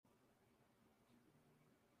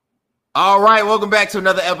All right, welcome back to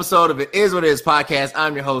another episode of It Is What It Is podcast.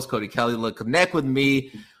 I'm your host, Cody Kelly. Look, connect with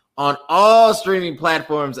me on all streaming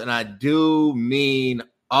platforms, and I do mean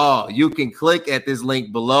all. You can click at this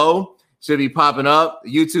link below. Should be popping up.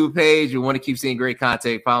 The YouTube page. You want to keep seeing great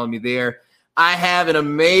content, follow me there. I have an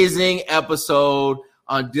amazing episode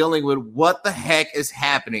on dealing with what the heck is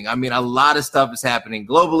happening. I mean, a lot of stuff is happening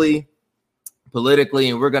globally, politically,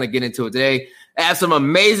 and we're going to get into it today. I have some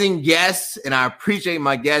amazing guests, and I appreciate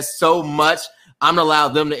my guests so much. I'm going to allow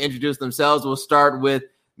them to introduce themselves. We'll start with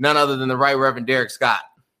none other than the Right Reverend Derek Scott.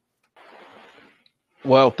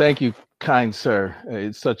 Well, thank you, kind sir.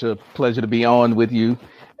 It's such a pleasure to be on with you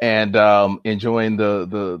and enjoying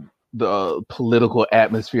the political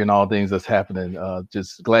atmosphere and all things that's happening.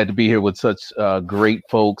 Just glad to be here with such great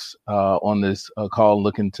folks on this call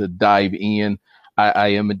looking to dive in. I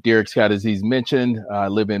am a Derek Scott, as he's mentioned. I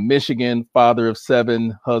live in Michigan, father of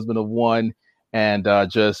 7, husband of 1, and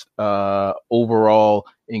just overall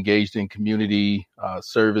engaged in community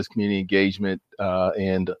service, community engagement,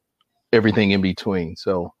 and everything in between.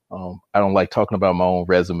 So I don't like talking about my own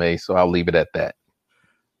resume, so I'll leave it at that.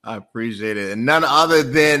 I appreciate it. And none other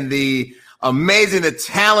than the amazing, the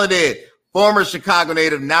talented former Chicago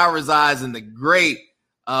native, now resides in the great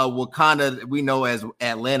Wakanda, we know as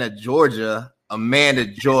Atlanta, Georgia, Amanda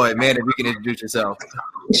Joy. Amanda, if you can introduce yourself.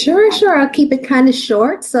 Sure. I'll keep it kind of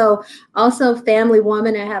short. So also family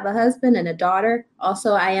woman. I have a husband and a daughter.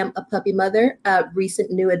 Also, I am a puppy mother, a recent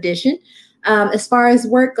new addition. As far as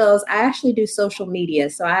work goes, I actually do social media.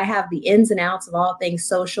 So I have the ins and outs of all things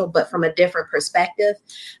social, but from a different perspective.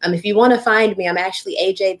 If you want to find me, I'm actually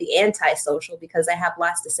AJ the Antisocial, because I have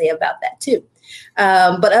lots to say about that too.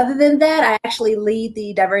 But other than that, I actually lead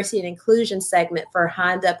the diversity and inclusion segment for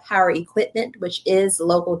Honda Power Equipment, which is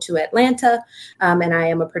local to Atlanta. And I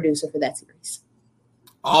am a producer for that series.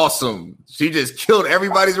 Awesome. She just killed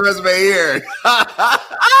everybody's resume here. All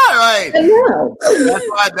right. I know.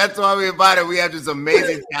 That's why we invited. We have just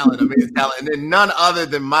amazing talent. And then none other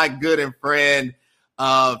than my good and friend,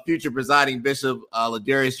 future presiding bishop,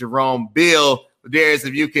 Ladarius Jerome Bill. Ladarius,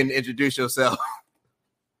 if you can introduce yourself.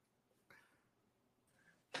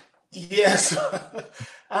 Yes,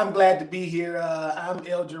 I'm glad to be here. I'm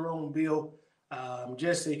El Jerome Bill.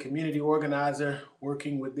 Just a community organizer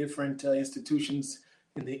working with different institutions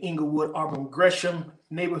in the Inglewood, Auburn, Gresham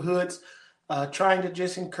neighborhoods, trying to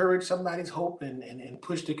just encourage somebody's hope and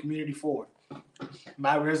push the community forward.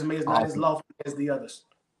 My resume is not as lofty as the others.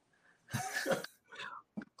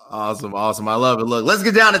 Awesome. I love it. Look, let's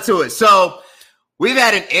get down into it. So we've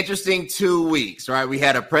had an interesting 2 weeks, right? We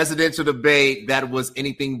had a presidential debate that was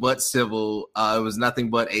anything but civil. It was nothing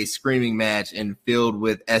but a screaming match and filled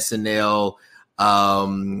with SNL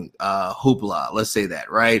hoopla, let's say that,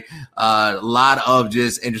 right? A lot of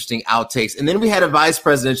just interesting outtakes. And then we had a vice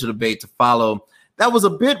presidential debate to follow that was a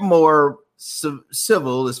bit more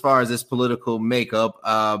civil as far as this political makeup,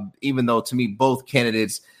 even though to me both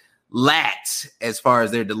candidates lacked as far as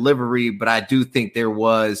their delivery, but I do think there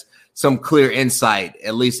was some clear insight,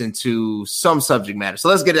 at least into some subject matter. So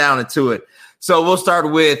let's get down into it. So we'll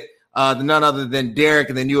start with none other than Derek,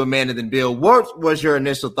 and then you, Amanda, then Bill. What was your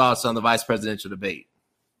initial thoughts on the vice presidential debate?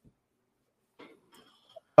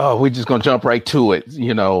 Oh, we're just gonna jump right to it,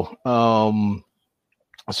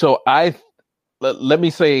 So let me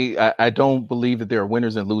say I don't believe that there are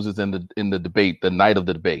winners and losers in the debate, the night of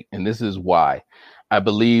the debate, and this is why. I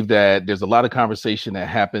believe that there's a lot of conversation that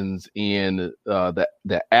happens in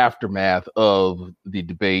the aftermath of the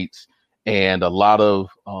debates, and a lot of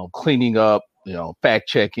cleaning up, fact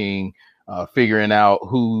checking, figuring out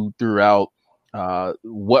who threw out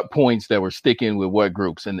what points that were sticking with what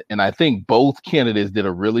groups. And I think both candidates did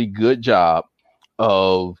a really good job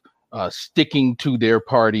of sticking to their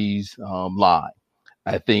party's line.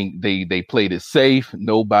 I think they played it safe.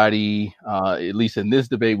 Nobody, at least in this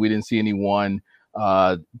debate, we didn't see anyone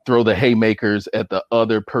throw the haymakers at the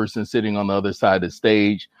other person sitting on the other side of the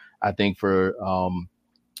stage. I think for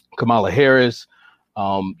Kamala Harris,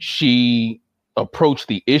 she approached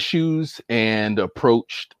the issues and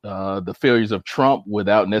approached the failures of Trump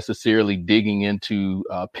without necessarily digging into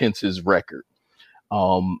Pence's record.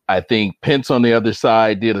 I think Pence on the other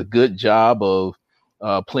side did a good job of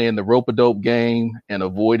playing the rope-a-dope game and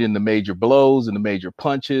avoiding the major blows and the major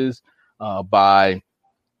punches by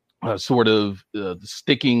sort of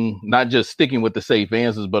not just sticking with the safe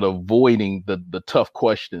answers, but avoiding the tough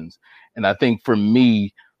questions. And I think for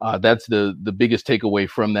me, that's the biggest takeaway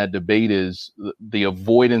from that debate is the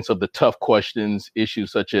avoidance of the tough questions,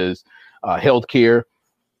 issues such as healthcare.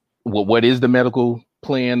 What is the medical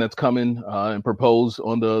plan that's coming and proposed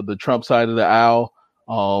on the Trump side of the aisle?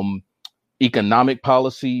 economic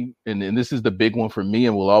policy, and this is the big one for me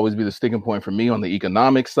and will always be the sticking point for me on the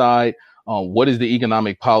economic side. What is the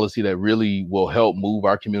economic policy that really will help move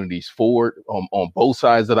our communities forward on both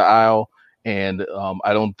sides of the aisle? And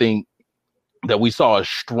I don't think that we saw a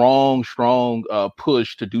strong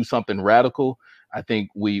push to do something radical. I think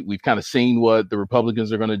we've kind of seen what the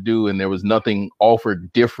Republicans are going to do, and there was nothing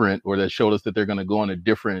offered different or that showed us that they're going to go in a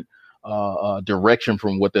different direction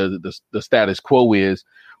from what the status quo is.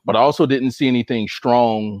 But I also didn't see anything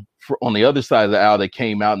strong on the other side of the aisle that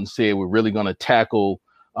came out and said we're really going to tackle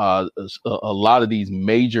a lot of these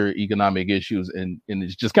major economic issues and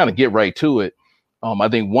just kind of get right to it. I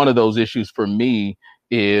think one of those issues for me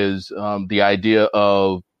is the idea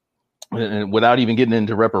of, and without even getting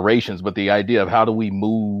into reparations, but the idea of how do we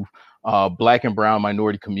move Black and brown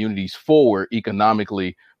minority communities forward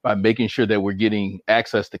economically by making sure that we're getting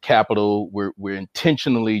access to capital. We're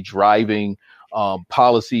intentionally driving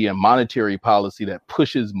policy and monetary policy that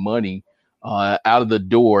pushes money out of the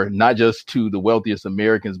door, not just to the wealthiest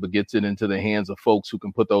Americans, but gets it into the hands of folks who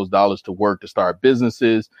can put those dollars to work to start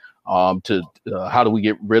businesses. How do we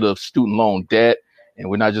get rid of student loan debt? And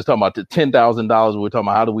we're not just talking about the $10,000. We're talking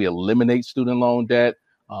about how do we eliminate student loan debt?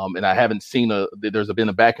 And I haven't seen there's been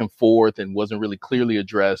a back and forth and wasn't really clearly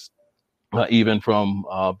addressed, even from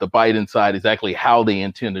the Biden side, exactly how they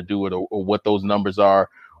intend to do it or what those numbers are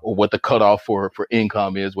or what the cutoff for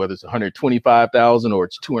income is, whether it's 125,000 or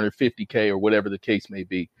it's 250K or whatever the case may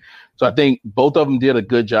be. So I think both of them did a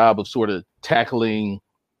good job of sort of tackling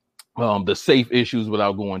the safe issues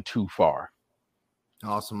without going too far.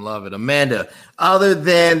 Awesome. Love it. Amanda, other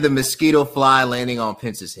than the mosquito fly landing on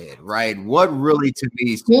Pence's head, right? What really to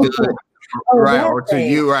me stood right, or to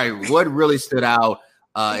you, right? What really stood out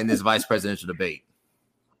in this vice presidential debate?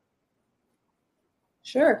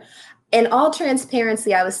 Sure. In all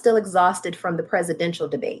transparency, I was still exhausted from the presidential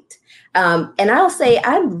debate. And I'll say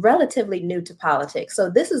I'm relatively new to politics. So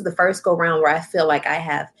this is the first go round where I feel like I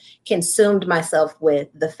have consumed myself with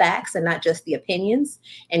the facts and not just the opinions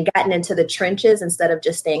and gotten into the trenches instead of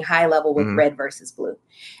just staying high level with red versus blue.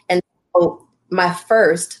 And so my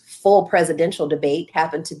first full presidential debate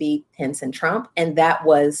happened to be Pence and Trump. And that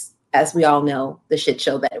was, as we all know, the shit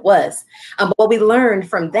show that it was. But what we learned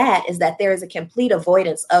from that is that there is a complete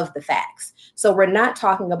avoidance of the facts. So we're not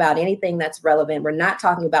talking about anything that's relevant. We're not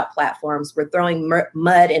talking about platforms. We're throwing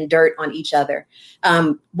mud and dirt on each other.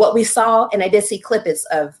 What we saw, and I did see clips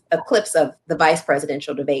of the vice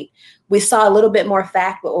presidential debate, we saw a little bit more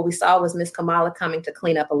fact, but what we saw was Ms. Kamala coming to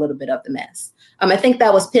clean up a little bit of the mess. I think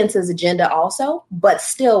that was Pence's agenda also, but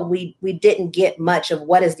still we didn't get much of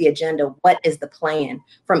what is the agenda, what is the plan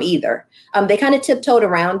from either. They kind of tiptoed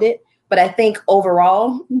around it, but I think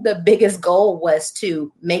overall the biggest goal was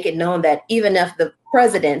to make it known that even if the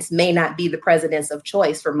presidents may not be the presidents of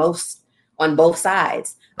choice for most on both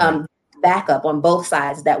sides, backup on both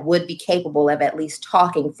sides that would be capable of at least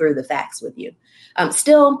talking through the facts with you.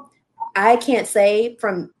 Still, I can't say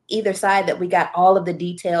from either side that we got all of the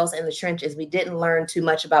details in the trenches. We didn't learn too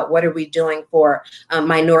much about what are we doing for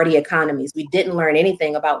minority economies. We didn't learn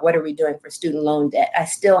anything about what are we doing for student loan debt. I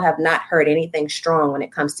still have not heard anything strong when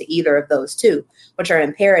it comes to either of those two, which are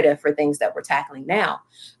imperative for things that we're tackling now.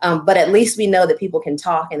 But at least we know that people can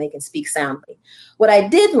talk and they can speak soundly. What I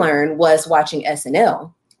did learn was watching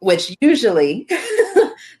SNL, which usually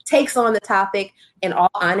takes on the topic in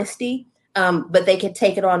all honesty. But they can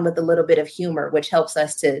take it on with a little bit of humor, which helps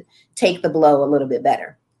us to take the blow a little bit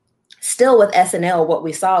better. Still with SNL, what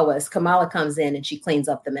we saw was Kamala comes in and she cleans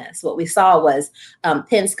up the mess. What we saw was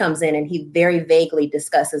Pence comes in and he very vaguely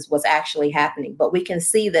discusses what's actually happening. But we can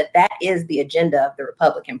see that that is the agenda of the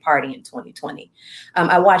Republican Party in 2020.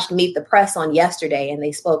 I watched Meet the Press on yesterday, and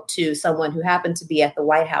they spoke to someone who happened to be at the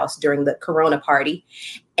White House during the Corona party.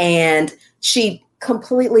 And she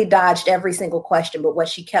completely dodged every single question. But what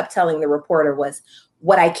she kept telling the reporter was,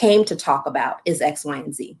 what I came to talk about is X, Y,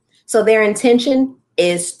 and Z. So their intention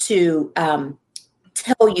is to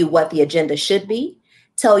tell you what the agenda should be,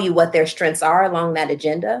 tell you what their strengths are along that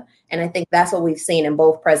agenda. And I think that's what we've seen in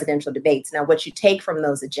both presidential debates. Now, what you take from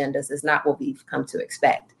those agendas is not what we've come to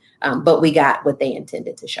expect, but we got what they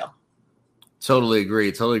intended to show. Totally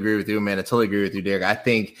agree. Totally agree with you, man. I totally agree with you, Derek. I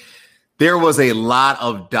think there was a lot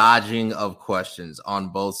of dodging of questions on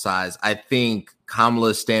both sides. I think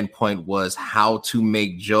Kamala's standpoint was how to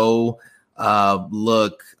make Joe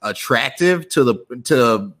look attractive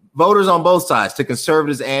to voters on both sides, to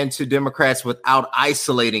conservatives and to Democrats, without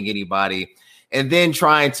isolating anybody, and then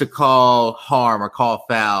trying to call harm or call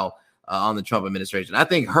foul on the Trump administration. I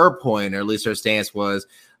think her point, or at least her stance, was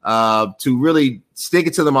to really stick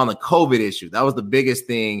it to them on the COVID issue. That was the biggest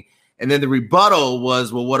thing. And then the rebuttal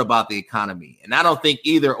was, well, what about the economy? And I don't think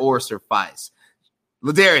either or suffice.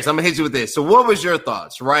 Ladarius, I'm gonna hit you with this. So what was your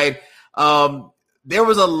thoughts, right? There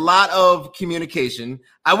was a lot of communication.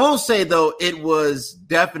 I will say, though, it was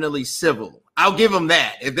definitely civil. I'll give him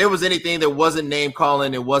that. If there was anything that wasn't name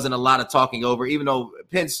calling, it wasn't a lot of talking over, even though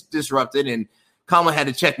Pence disrupted and Kamala had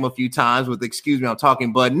to check him a few times with, excuse me, I'm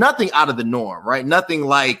talking, but nothing out of the norm, right? Nothing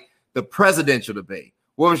like the presidential debate.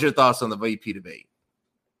 What was your thoughts on the VP debate?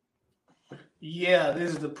 Yeah,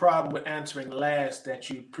 this is the problem with answering last,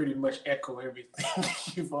 that you pretty much echo everything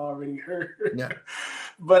you've already heard. Yeah.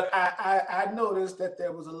 But I noticed that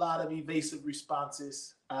there was a lot of evasive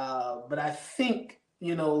responses. But I think,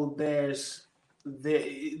 there's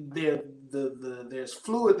there's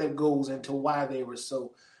fluid that goes into why they were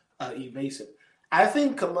so evasive. I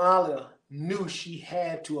think Kamala knew she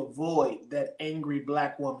had to avoid that angry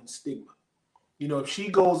black woman stigma. If she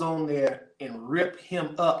goes on there and rip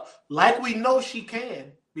him up, like we know she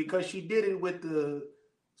can, because she did it with the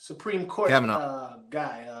Supreme Court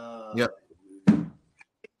guy. Yep.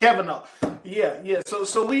 Kavanaugh. Yeah.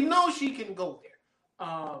 So we know she can go there.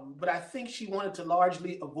 But I think she wanted to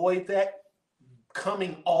largely avoid that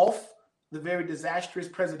coming off the very disastrous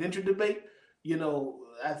presidential debate.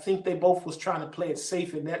 I think they both was trying to play it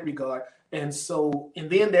safe in that regard. And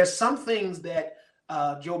then there's some things that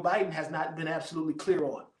Joe Biden has not been absolutely clear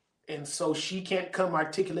on. And so she can't come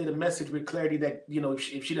articulate a message with clarity that,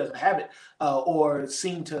 if she doesn't have it, or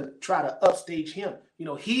seem to try to upstage him.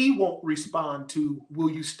 He won't respond to, will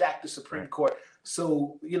you stack the Supreme Court?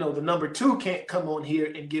 So, the number two can't come on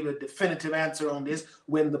here and give a definitive answer on this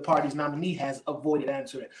when the party's nominee has avoided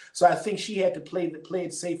answering. So I think she had to play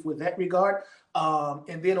it safe with that regard.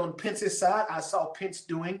 And then on Pence's side, I saw Pence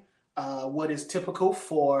doing what is typical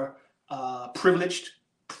for the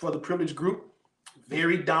privileged group.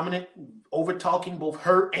 Very dominant, over talking both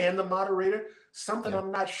her and the moderator. Something I'm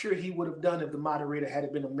not sure he would have done if the moderator had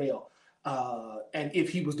been a male, and if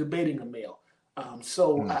he was debating a male.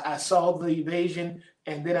 I saw the evasion,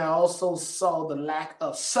 and then I also saw the lack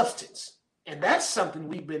of substance. And that's something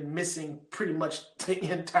we've been missing pretty much the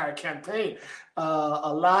entire campaign.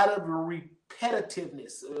 A lot of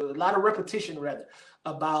repetitiveness, a lot of repetition, rather,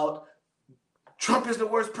 about Trump is the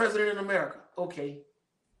worst president in America. Okay.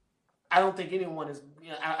 I don't think anyone is,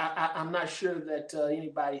 I'm not sure that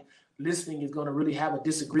anybody listening is going to really have a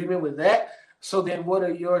disagreement with that. So then what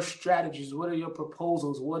are your strategies? What are your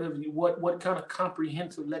proposals? What kind of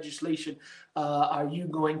comprehensive legislation are you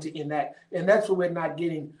going to enact? And that's what we're not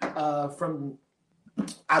getting I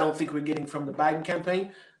don't think we're getting from the Biden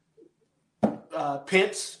campaign.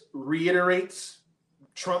 Pence reiterates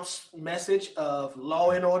Trump's message of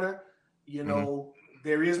law and order.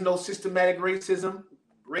 There is no systematic racism.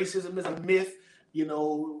 Racism is a myth.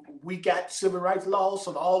 We got civil rights laws,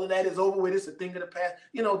 so all of that is over with. It's a thing of the past.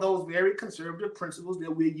 Those very conservative principles that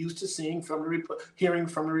we're used to seeing hearing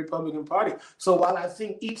from the Republican Party. So while I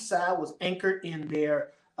think each side was anchored in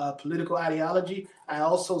their political ideology, I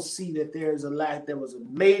also see that there was a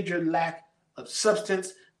major lack of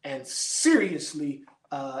substance and seriously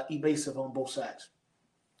evasive on both sides.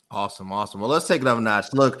 Awesome. Well, let's take it up a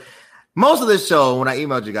notch. Look, most of this show, when I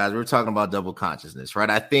emailed you guys, we were talking about double consciousness, right?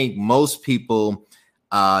 I think most people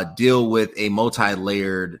deal with a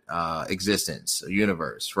multi-layered existence, a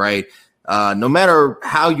universe, right? No matter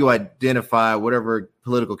how you identify, whatever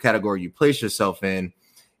political category you place yourself in,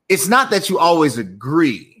 it's not that you always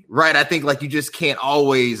agree, right? I think you just can't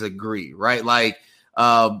always agree, right?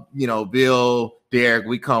 Bill, Derek,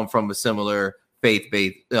 we come from a similar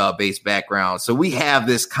faith-based background. So we have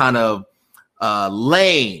this kind of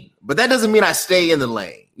lane, but that doesn't mean I stay in the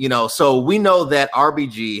lane, so we know that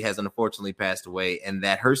RBG has unfortunately passed away and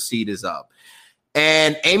that her seat is up,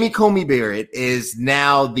 and Amy Coney Barrett is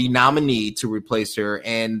now the nominee to replace her,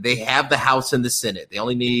 and they have the House and the Senate. They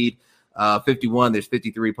only need 51. There's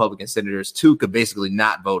 53 Republican senators. 2 could basically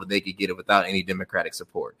not vote, and they could get it without any Democratic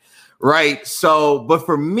support, right? So, but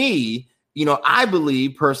for me, I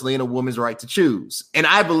believe personally in a woman's right to choose, and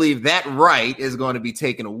I believe that right is going to be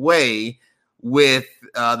taken away with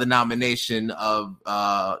the nomination of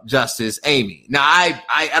Justice Amy. Now,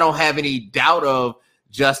 I don't have any doubt of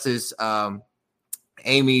Justice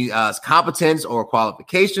Amy's competence or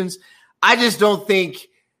qualifications. I just don't think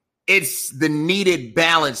it's the needed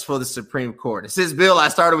balance for the Supreme Court. It says, Bill, I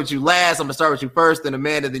started with you last. I'm going to start with you first, then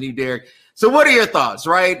Amanda, then you, Derek. So what are your thoughts,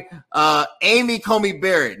 right? Amy Coney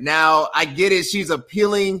Barrett. Now, I get it. She's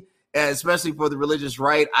appealing, especially for the religious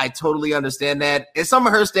right. I totally understand that. And some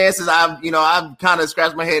of her stances, I've kind of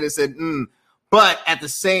scratched my head and said, But at the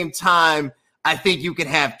same time, I think you can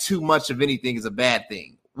have too much of anything is a bad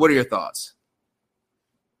thing. What are your thoughts?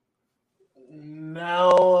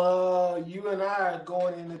 Now, you and I are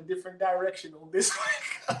going in a different direction on this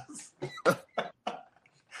one.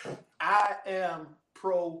 I am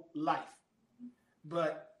pro-life,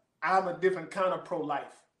 but I'm a different kind of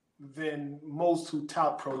pro-life than most who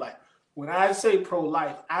tout pro-life. When I say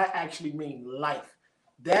pro-life, I actually mean life.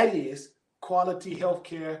 That is quality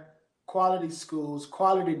healthcare, quality schools,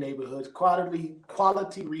 quality neighborhoods,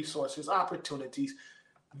 quality resources, opportunities.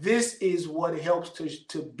 This is what helps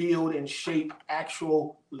to build and shape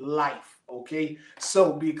actual life, okay?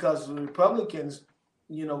 So because Republicans,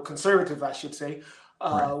 conservatives, I should say,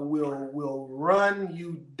 will run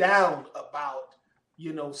you down about,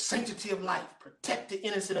 sanctity of life, protect the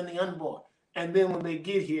innocent and the unborn. And then when they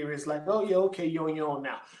get here, it's like, oh, yeah, okay, you're on your own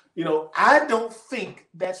now. I don't think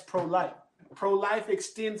that's pro-life. Pro-life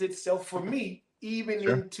extends itself, for me, even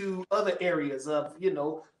into other areas of,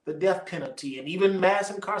 the death penalty and even mass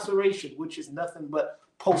incarceration, which is nothing but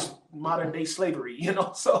post-modern day slavery,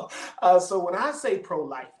 So when I say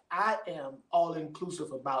pro-life, I am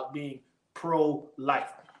all-inclusive about being pro-life.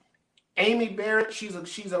 Amy Barrett, she's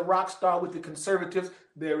a rock star with the conservatives.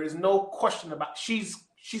 There is no question about she's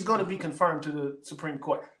going to be confirmed to the Supreme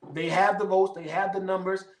Court. They have the votes, they have the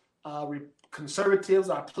numbers. Conservatives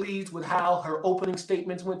are pleased with how her opening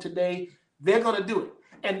statements went today. They're going to do it.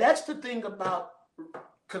 And that's the thing about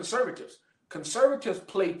conservatives. Conservatives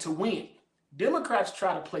play to win. Democrats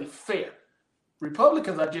try to play fair.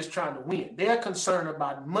 Republicans are just trying to win. They're concerned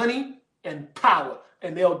about money and power,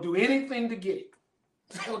 and they'll do anything to get it.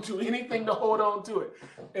 They'll do anything to hold on to it.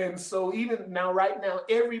 And so even now, right now,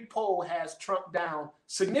 every poll has Trump down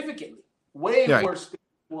significantly, way worse than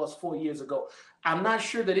it was 4 years ago. I'm not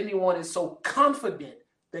sure that anyone is so confident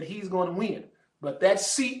that he's going to win. But that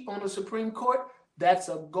seat on the Supreme Court, that's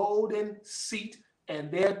a golden seat, and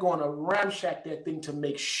they're going to ramshack that thing to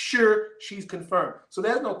make sure she's confirmed. So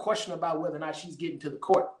there's no question about whether or not she's getting to the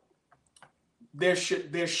court. There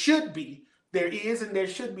should be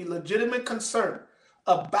legitimate concern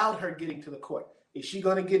about her getting to the court. Is she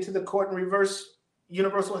going to get to the court and reverse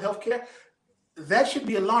universal health care? That should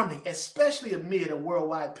be alarming, especially amid a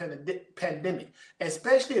worldwide pandemic,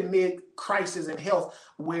 especially amid crisis in health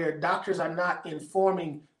where doctors are not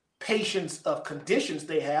informing patients of conditions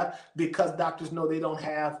they have because doctors know they don't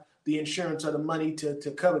have the insurance or the money to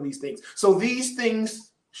cover these things. So these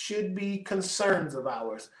things should be concerns of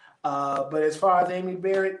ours. But as far as Amy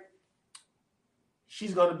Barrett,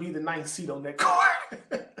 she's going to be the ninth seat on that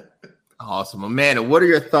court. Awesome. Amanda, what are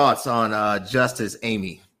your thoughts on Justice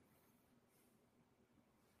Amy?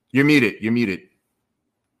 You're muted.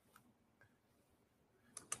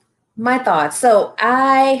 My thoughts. So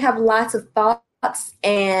I have lots of thoughts,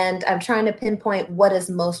 and I'm trying to pinpoint what is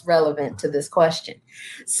most relevant to this question.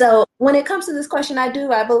 So when it comes to this question, I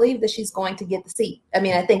believe that she's going to get the seat. I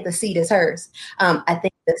mean, I think the seat is hers. I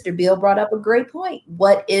think Mr. Beal brought up a great point.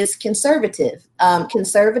 What is conservative?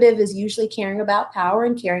 Conservative is usually caring about power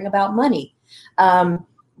and caring about money. I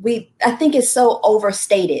think it's so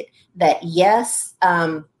overstated that yes,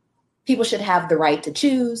 people should have the right to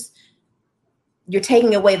choose. You're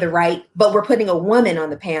taking away the right, but we're putting a woman on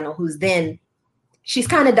the panel she's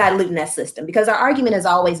kind of diluting that system, because our argument has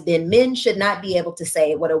always been men should not be able to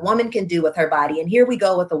say what a woman can do with her body. And here we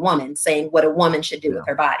go with a woman saying what a woman should do with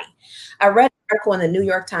her body. I read an article in the New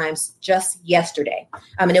York Times just yesterday.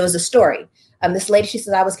 And it was a story. This lady, she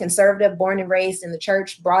said, I was conservative, born and raised in the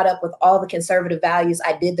church, brought up with all the conservative values.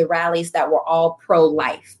 I did the rallies that were all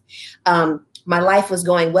pro-life. My life was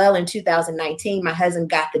going well in 2019. My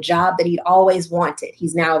husband got the job that he'd always wanted.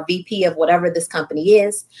 He's now a VP of whatever this company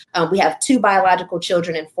is. We have 2 biological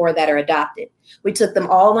children and 4 that are adopted. We took them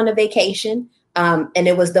all on a vacation. And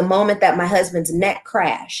it was the moment that my husband's neck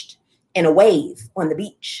crashed in a wave on the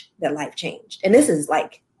beach that life changed. And this is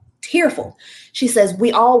like tearful. She says,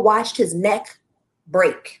 we all watched his neck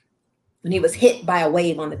break when he was hit by a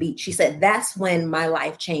wave on the beach. She said, that's when my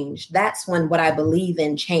life changed. That's when what I believe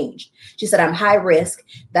in changed. She said, I'm high risk.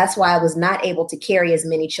 That's why I was not able to carry as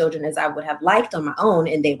many children as I would have liked on my own,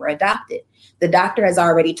 and they were adopted. The doctor has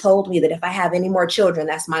already told me that if I have any more children,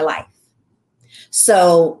 that's my life.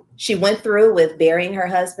 So she went through with burying her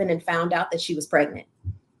husband and found out that she was pregnant.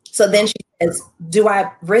 So then she says, do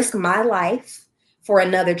I risk my life for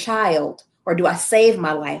another child, or do I save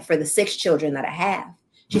my life for the 6 children that I have?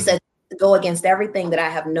 She said, go against everything that I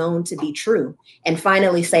have known to be true and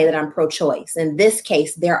finally say that I'm pro-choice. In this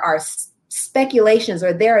case, there are speculations,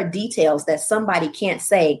 or there are details that somebody can't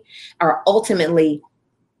say are ultimately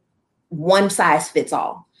one size fits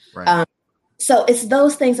all. Right. So it's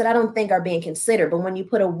those things that I don't think are being considered. But when you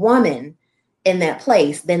put a woman in that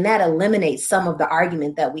place, then that eliminates some of the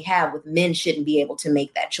argument that we have with men shouldn't be able to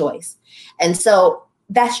make that choice. And so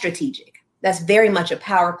that's strategic. That's very much a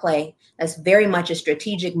power play. That's very much a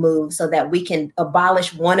strategic move so that we can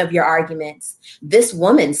abolish one of your arguments. This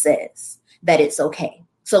woman says that it's okay,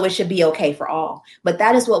 so it should be okay for all. But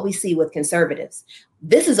that is what we see with conservatives.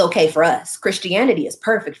 This is okay for us. Christianity is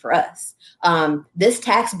perfect for us. This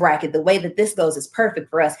tax bracket, the way that this goes is perfect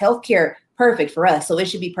for us. Healthcare, perfect for us. So it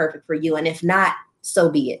should be perfect for you. And if not, so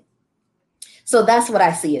be it. So that's what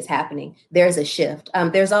I see is happening. There's a shift.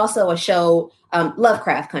 There's also a show,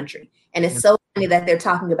 Lovecraft Country. And it's so funny that they're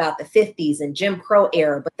talking about the 50s and Jim Crow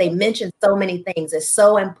era, but they mentioned so many things. It's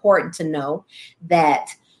so important to know that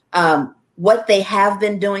what they have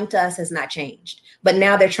been doing to us has not changed. But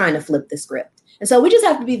now they're trying to flip the script. And so we just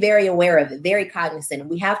have to be very aware of it, very cognizant.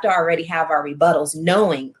 We have to already have our rebuttals,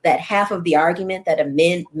 knowing that half of the argument that a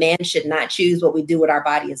man should not choose what we do with our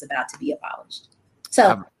body is about to be abolished.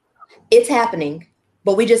 So it's happening,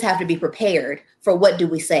 but we just have to be prepared for what do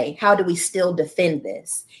we say? How do we still defend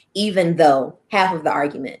this, even though half of the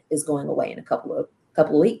argument is going away in a couple of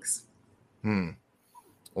weeks?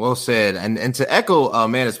 Well said. And to echo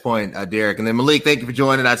Amanda's point, Derek, and then Malik, thank you for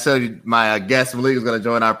joining. I tell you, my guest Malik is going to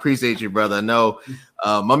join. I appreciate you, brother. I know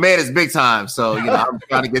my man is big time, so I'm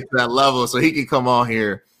trying to get to that level so he can come on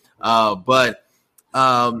here. But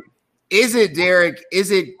is it, Derek? Is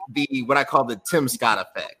it the what I call the Tim Scott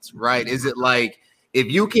effect? Right? Is it like if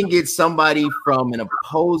you can get somebody from an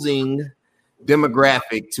opposing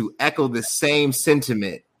demographic to echo the same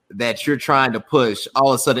sentiment that you're trying to push,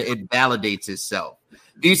 all of a sudden it validates itself?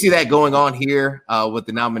 Do you see that going on here with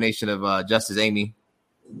the nomination of Justice Amy?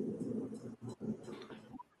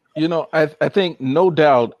 I think no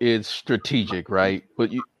doubt it's strategic, right?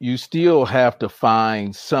 But you still have to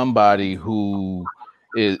find somebody who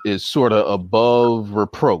is sort of above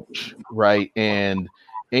reproach, right? And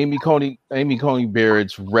Amy Coney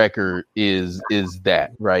Barrett's record is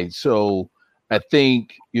that, right? So I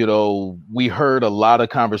think, we heard a lot of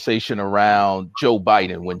conversation around Joe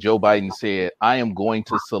Biden when Joe Biden said, I am going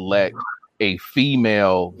to select a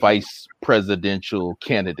female vice presidential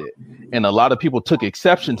candidate. And a lot of people took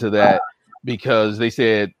exception to that because they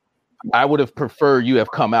said, I would have preferred you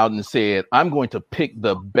have come out and said, I'm going to pick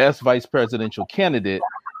the best vice presidential candidate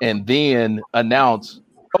and then announce,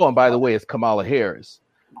 oh, and by the way, it's Kamala Harris.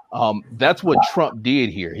 That's what Trump did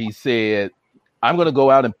here. He said, I'm going to go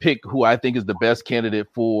out and pick who I think is the best candidate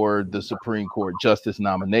for the Supreme Court justice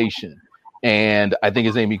nomination. And I think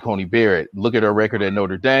it's Amy Coney Barrett. Look at her record at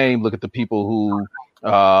Notre Dame. Look at the people who,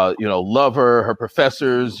 love her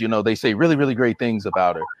professors. They say really, really great things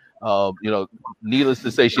about her. Needless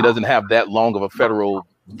to say, she doesn't have that long of a federal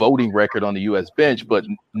voting record on the U.S. bench, but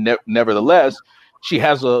nevertheless, she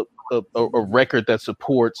has a record that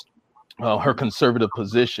supports her conservative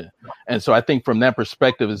position. And so I think from that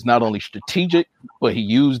perspective, it's not only strategic, but he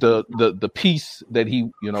used the piece that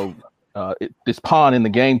he, this pawn in the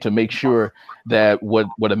game to make sure that what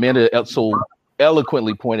Amanda so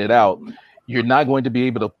eloquently pointed out, you're not going to be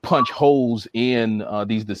able to punch holes in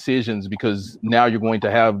these decisions, because now you're going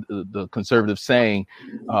to have the conservatives saying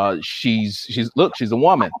she's a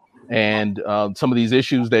woman, and some of these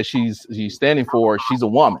issues that she's standing for, she's a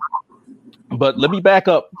woman. But let me back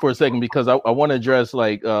up for a second, because I want to address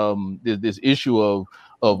this issue of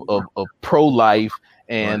pro-life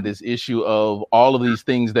and this issue of all of these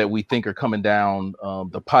things that we think are coming down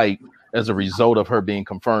the pipe as a result of her being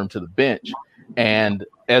confirmed to the bench. And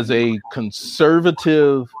as a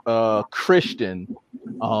conservative Christian,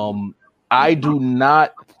 I do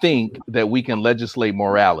not think that we can legislate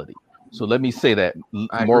morality. So let me say that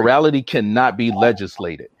morality cannot be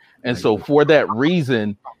legislated. And so for that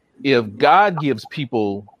reason, if God gives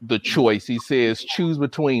people the choice, he says, choose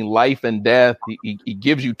between life and death. He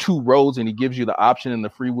gives you two roads, and he gives you the option and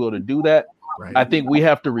the free will to do that. Right. I think we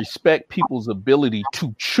have to respect people's ability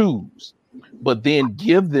to choose, but then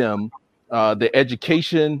give them the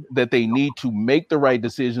education that they need to make the right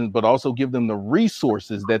decisions, but also give them the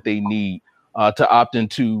resources that they need to opt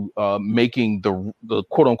into making the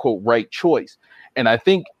quote unquote right choice. And I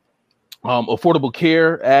think Affordable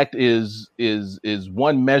Care Act is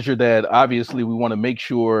one measure that obviously we want to make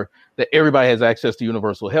sure that everybody has access to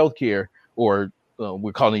universal health care, or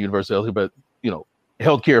we're calling it universal health care, but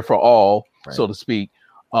health care for all, right, so to speak.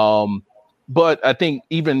 But I think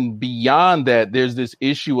even beyond that, there's this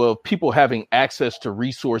issue of people having access to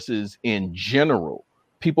resources in general,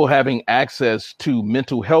 people having access to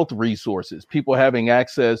mental health resources, people having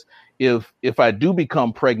access if I do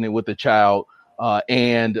become pregnant with a child,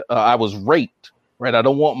 and I was raped, right? I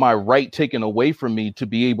don't want my right taken away from me to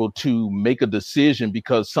be able to make a decision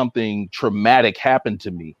because something traumatic happened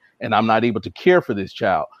to me and I'm not able to care for this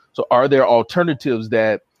child. So are there alternatives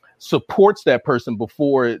that supports that person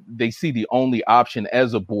before they see the only option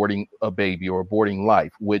as aborting a baby or aborting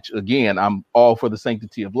life, which again, I'm all for the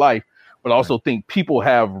sanctity of life, but also think people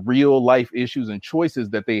have real life issues and choices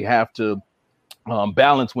that they have to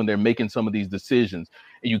balance when they're making some of these decisions.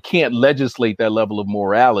 And you can't legislate that level of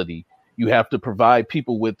morality. You have to provide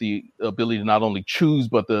people with the ability to not only choose,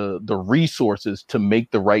 but the resources to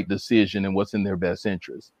make the right decision and what's in their best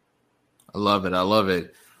interest. I love it. I love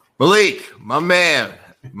it. Malik, my man,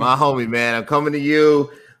 my homie, man, I'm coming to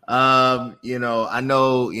you. I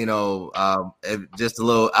know, just a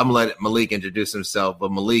little, I'm gonna let Malik introduce himself,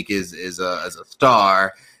 but Malik is a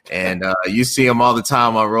star, and you see him all the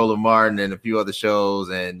time on Roland Martin and a few other shows.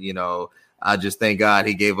 And, I just thank God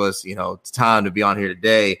he gave us, time to be on here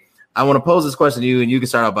today. I want to pose this question to you, and you can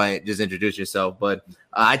start out by just introduce yourself. But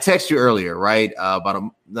I texted you earlier, right?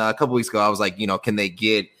 About a couple weeks ago, I was like, can they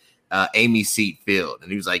get Amy's seat filled? And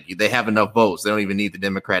he was like, they have enough votes. They don't even need the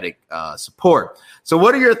Democratic support. So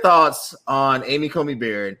what are your thoughts on Amy Coney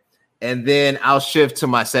Barrett? And then I'll shift to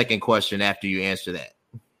my second question after you answer that.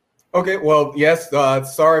 Okay, well, yes,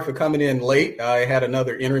 sorry for coming in late. I had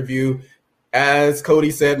another interview. As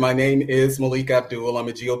Cody said, my name is Malik Abdul. I'm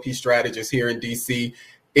a GOP strategist here in D.C.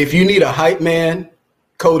 If you need a hype man,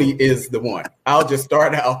 Cody is the one. I'll just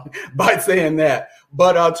start out by saying that.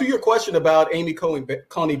 But to your question about Amy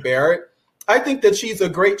Coney Barrett, I think that she's a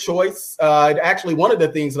great choice. Actually, one of the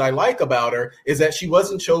things that I like about her is that she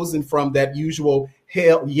wasn't chosen from that usual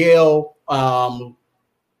Yale,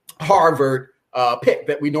 Harvard pick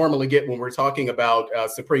that we normally get when we're talking about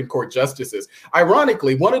Supreme Court justices.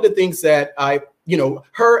 Ironically, one of the things that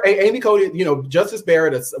Amy Coney, Justice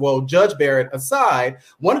Barrett, Judge Barrett aside,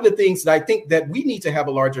 one of the things that I think that we need to have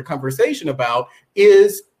a larger conversation about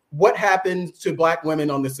is what happened to Black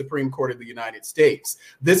women on the Supreme Court of the United States.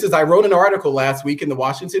 I wrote an article last week in the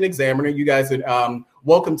Washington Examiner. You guys are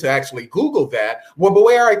welcome to actually Google that. Well, but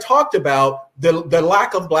where I talked about the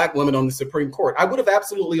lack of Black women on the Supreme Court. I would have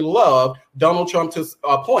absolutely loved Donald Trump to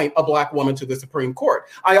appoint a Black woman to the Supreme Court.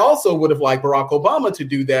 I also would have liked Barack Obama to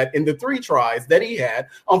do that in the 3 tries that he had.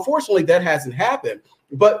 Unfortunately, that hasn't happened.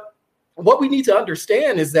 But what we need to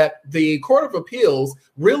understand is that the Court of Appeals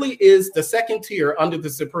really is the second tier under the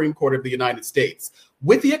Supreme Court of the United States.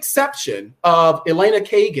 With the exception of Elena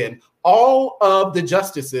Kagan, all of the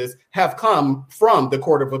justices have come from the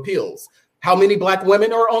Court of Appeals. How many Black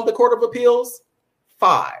women are on the Court of Appeals?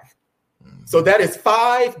 5. So that is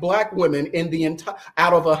 5 Black women in the entire,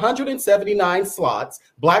 out of 179 slots.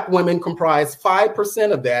 Black women comprise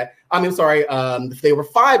 5% of that. There were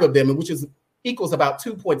 5 of them, which equals about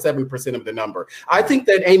 2.7% of the number. I think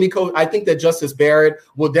that Justice Barrett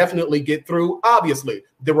will definitely get through. Obviously,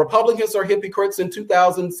 the Republicans are hypocrites in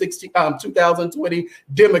 2020.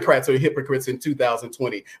 Democrats are hypocrites in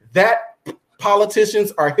 2020. That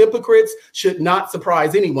politicians are hypocrites should not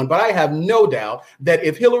surprise anyone. But I have no doubt that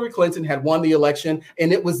if Hillary Clinton had won the election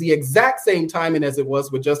and it was the exact same timing as it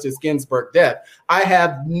was with Justice Ginsburg's death, I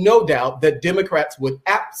have no doubt that Democrats would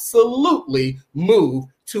absolutely move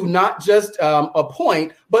to not just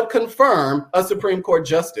appoint, but confirm a Supreme Court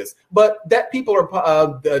justice. But that people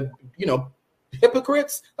are,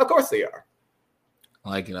 hypocrites? Of course they are.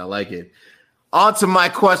 I like it. On to my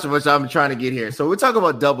question, which I'm trying to get here. So we're talking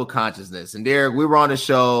about double consciousness. And Derek, we were on the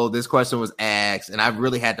show. This question was asked, and I've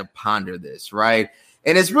really had to ponder this, right?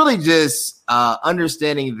 And it's really just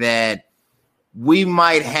understanding that we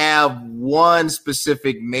might have one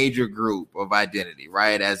specific major group of identity,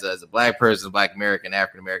 right? As a Black person, Black American,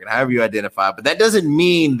 African American, however you identify. But that doesn't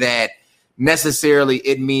mean that necessarily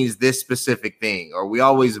it means this specific thing, or we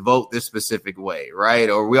always vote this specific way, right?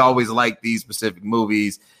 Or we always like these specific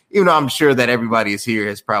movies, even though I'm sure that everybody is here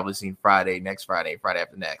has probably seen Friday, next Friday, Friday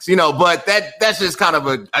after next, but that's just kind of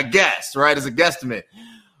a guess, right? It's a guesstimate.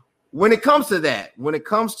 When it comes to that, when it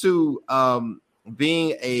comes to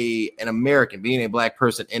being an American, being a Black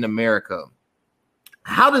person in America,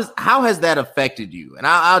 how has that affected you? And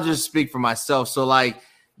I'll just speak for myself. So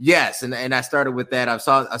yes, and I started with that.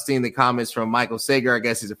 I've seen the comments from Michael Sager. I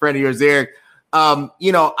guess he's a friend of yours, Eric. I'm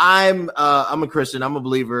a Christian. I'm a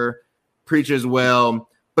believer, preacher as well.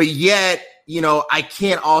 But yet, I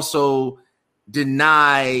can't also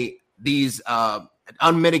deny these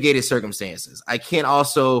unmitigated circumstances. I can't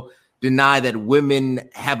also deny that women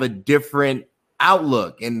have a different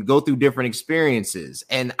outlook and go through different experiences.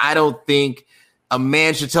 And I don't think a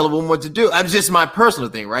man should tell a woman what to do. That's just my personal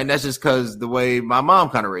thing, right? And that's just because the way my mom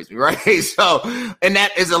kind of raised me, right? So, and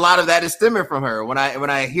that is a lot of that is stemming from her. When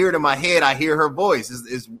I hear it in my head, I hear her voice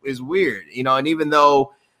is weird, you know. And even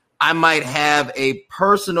though I might have a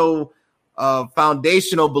personal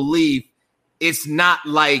foundational belief, it's not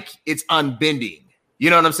like it's unbending. You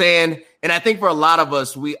know what I'm saying? And I think for a lot of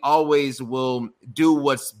us, we always will do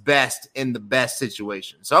what's best in the best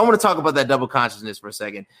situation. So I want to talk about that double consciousness for a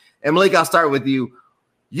second. And Malik, I'll start with you.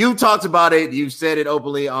 You talked about it. You said it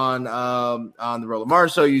openly on the Roland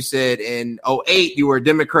Martin show. You said in 2008 you were a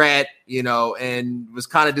Democrat, you know, and was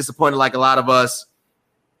kind of disappointed like a lot of us.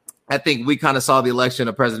 I think we kind of saw the election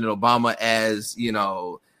of President Obama as, you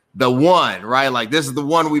know, the one, right? Like, this is the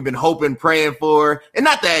one we've been hoping, praying for. And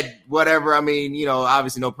not that whatever. I mean, you know,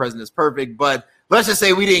 obviously no president is perfect, but let's just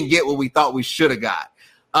say we didn't get what we thought we should have got.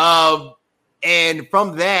 And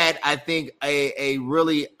from that, I think a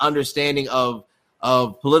really understanding of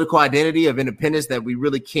political identity, of independence, that we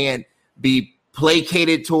really can't be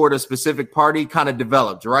placated toward a specific party kind of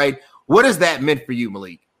developed, right? What has that meant for you,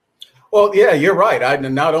 Malik? Well, yeah, you're right. I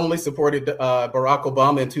not only supported Barack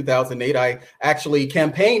Obama in 2008, I actually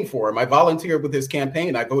campaigned for him. I volunteered with his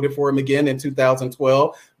campaign. I voted for him again in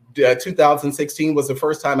 2012. 2016 was the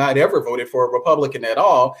first time I'd ever voted for a Republican at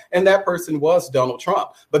all, and that person was Donald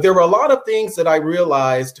Trump. But there were a lot of things that I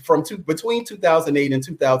realized between 2008 and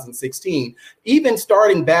 2016, even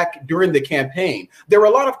starting back during the campaign. There were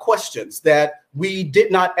a lot of questions that we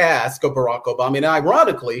did not ask of Barack Obama. And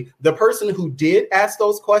ironically, the person who did ask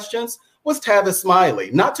those questions was Tavis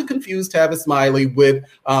Smiley, not to confuse Tavis Smiley with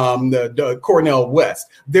the Cornel West.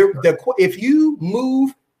 If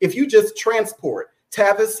you just transport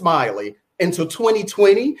Tavis Smiley into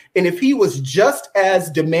 2020, and if he was just as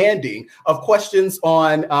demanding of questions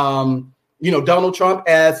on, Donald Trump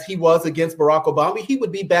as he was against Barack Obama, he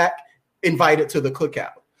would be back invited to the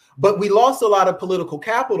cookout. But we lost a lot of political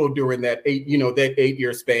capital during that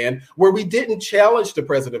 8-year span where we didn't challenge the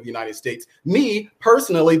president of the United States. Me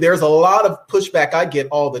personally, there's a lot of pushback I get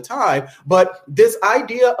all the time. But this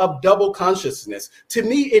idea of double consciousness, to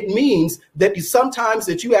me, it means that sometimes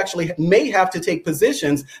that you actually may have to take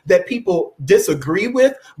positions that people disagree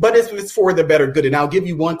with, but it's for the better good. And I'll give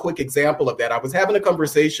you one quick example of that. I was having a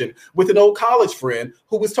conversation with an old college friend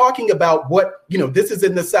who was talking about this is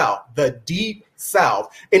in the South, the deep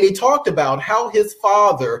South. And he talked about how his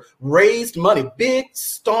father raised money, big,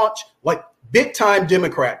 staunch, like big time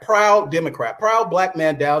Democrat, proud black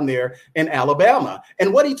man down there in Alabama.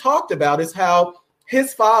 And what he talked about is how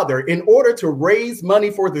his father, in order to raise money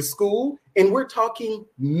for the school, and we're talking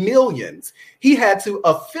millions, he had to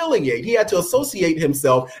associate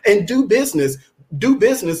himself and do business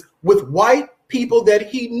with white people that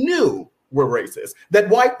he knew were racist, that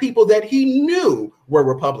white people that he knew were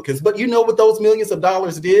Republicans. But you know what those millions of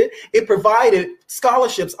dollars did? It provided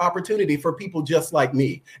scholarships opportunity for people just like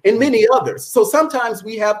me and many others. So sometimes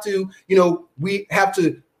we have to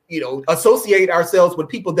associate ourselves with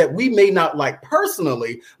people that we may not like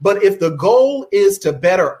personally. But if the goal is to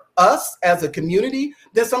better us as a community,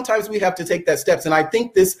 then sometimes we have to take that steps. And I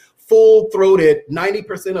think this full-throated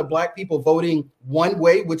 90% of Black people voting one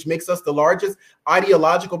way, which makes us the largest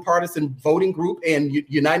ideological partisan voting group in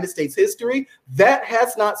United States history, that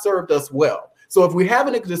has not served us well. So if we're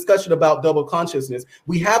having a discussion about double consciousness,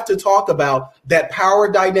 we have to talk about that power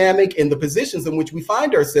dynamic and the positions in which we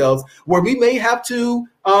find ourselves, where we may have to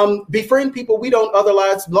befriend people we don't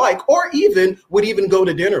otherwise like, or would even go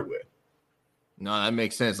to dinner with. No, that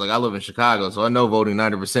makes sense. Like, I live in Chicago, so I know voting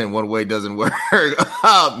 90% one way doesn't work.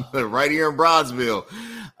 Right here in Bronzeville.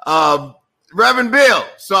 Reverend Bill,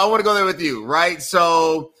 so I want to go there with you, right?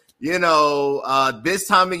 So, this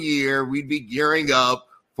time of year, we'd be gearing up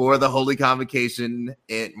for the Holy Convocation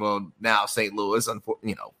in, now St. Louis,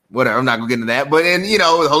 whatever. I'm not going to get into that. But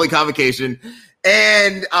the Holy Convocation.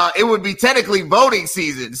 And it would be technically voting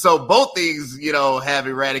season. So both things, have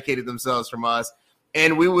eradicated themselves from us.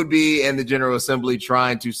 And we would be in the General Assembly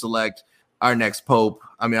trying to select our next pope.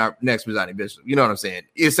 Our next presiding bishop. You know what I'm saying?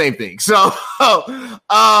 It's the same thing. So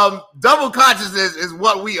double consciousness is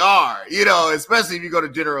what we are, especially if you go to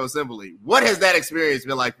General Assembly. What has that experience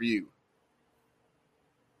been like for you?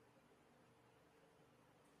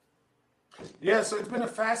 Yeah, so it's been a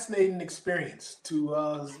fascinating experience.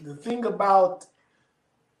 The thing about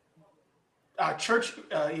our church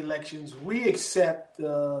elections, we accept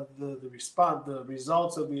the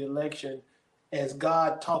results of the election as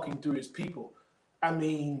God talking through his people.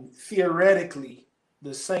 Theoretically,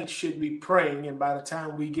 the saints should be praying, and by the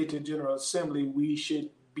time we get to General Assembly, we should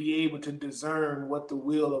be able to discern what the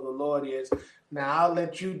will of the Lord is. Now, I'll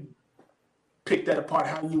let you pick that apart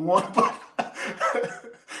how you want, but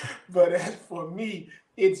But as for me,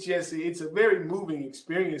 it's a very moving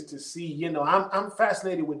experience to see. I'm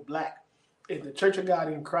fascinated with Black. And the Church of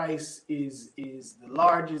God in Christ is the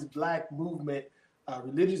largest Black movement,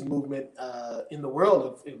 religious movement in the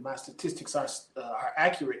world, if my statistics are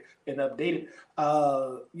accurate and updated.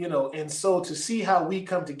 And so to see how we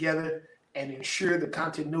come together and ensure the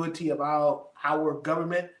continuity of our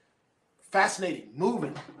government, fascinating,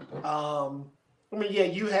 moving.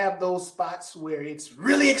 You have those spots where it's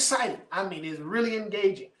really exciting. It's really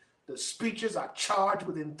engaging. The speeches are charged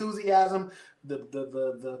with enthusiasm.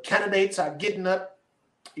 The candidates are getting up,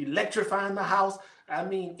 electrifying the House.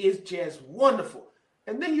 It's just wonderful.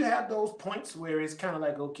 And then you have those points where it's kind of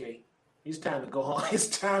like, okay, it's time to go home. It's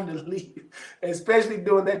time to leave, especially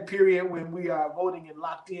during that period when we are voting and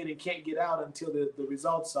locked in and can't get out until the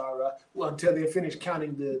results are, until they're finished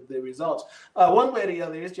counting the results. One way or the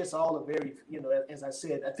other, it's just all a very, as I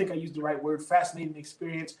said, I think I used the right word, fascinating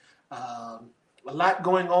experience. A lot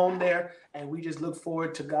going on there, and we just look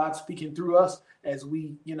forward to God speaking through us as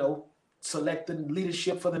we, select the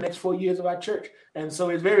leadership for the next 4 years of our church. And so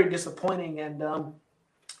it's very disappointing, and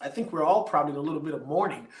I think we're all probably in a little bit of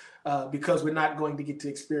mourning because we're not going to get to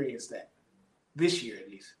experience that this year, at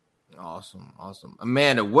least. Awesome.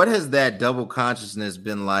 Amanda, what has that double consciousness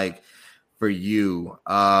been like for you?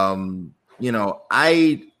 I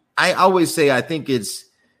always say I think it's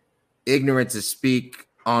ignorant to speak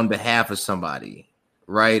on behalf of somebody,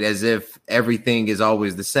 right? As if everything is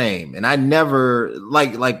always the same. And I never,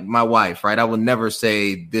 like my wife, right? I will never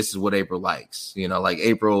say this is what April likes. Like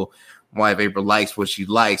April likes what she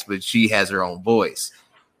likes, but she has her own voice.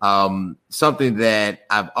 Something that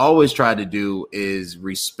I've always tried to do is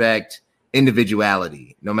respect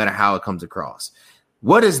individuality, no matter how it comes across.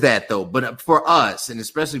 What is that though? But for us, and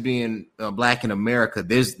especially being Black in America,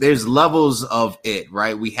 there's levels of it,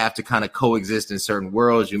 right? We have to kind of coexist in certain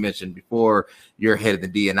worlds. You mentioned before you're head of the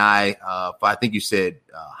D&I. I think you said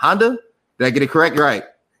Honda. Did I get it correct? You're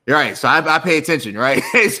right. So I pay attention, right?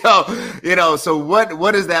 So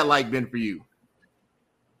what has that like been for you?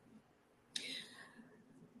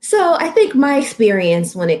 So I think my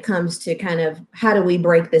experience when it comes to kind of how do we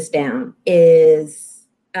break this down is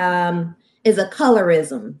a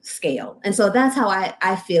colorism scale. And so that's how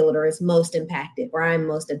I feel it, or is most impacted, or I'm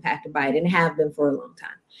most impacted by it, and have been for a long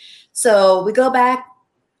time. So we go back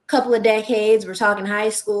a couple of decades, we're talking high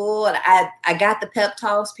school, and I got the pep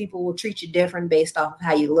talks. People will treat you different based off of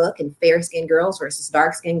how you look, and fair-skinned girls versus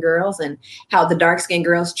dark-skinned girls, and how the dark-skinned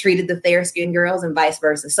girls treated the fair-skinned girls and vice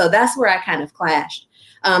versa. So that's where I kind of clashed.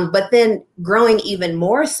 But then growing even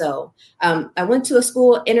more so, I went to a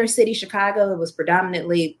school, inner city Chicago, that was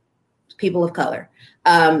predominantly people of color.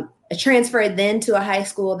 I transferred then to a high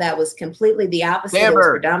school that was completely the opposite. It was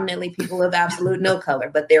predominantly people of absolute no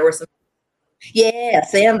color, but there were some. Yeah,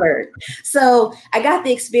 Sandberg. So I got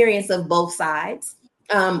the experience of both sides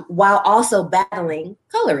while also battling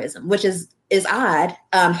colorism, which is odd,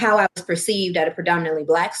 how I was perceived at a predominantly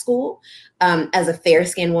Black school as a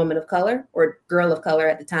fair-skinned woman of color or girl of color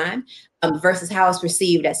at the time versus how I was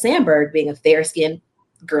perceived at Sandberg being a fair-skinned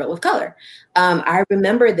girl of color. I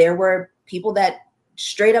remember there were people that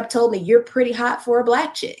straight up told me, you're pretty hot for a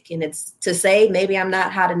Black chick. And it's to say, maybe I'm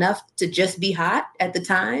not hot enough to just be hot at the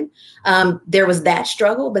time. There was that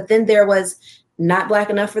struggle, but then there was not Black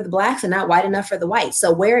enough for the Blacks and not white enough for the whites.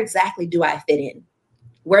 So where exactly do I fit in?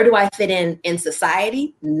 Where do I fit in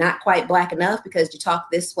society? Not quite Black enough because you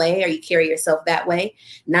talk this way or you carry yourself that way.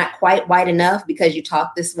 Not quite white enough because you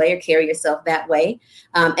talk this way or carry yourself that way.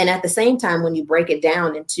 And at the same time, when you break it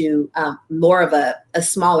down into more of a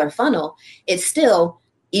smaller funnel, it's still,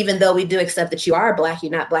 even though we do accept that you are Black,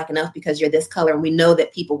 you're not Black enough because you're this color. And we know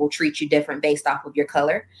that people will treat you different based off of your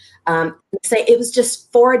color. Say it was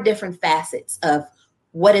just 4 different facets of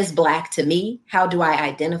what is Black to me? How do I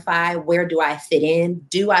identify? Where do I fit in?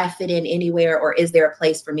 Do I fit in anywhere? Or is there a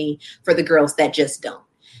place for me for the girls that just don't?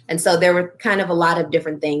 And so there were kind of a lot of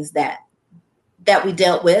different things that we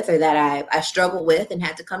dealt with, or that I struggled with and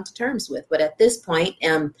had to come to terms with. But at this point,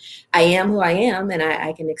 I am who I am, and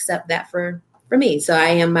I can accept that for me. So I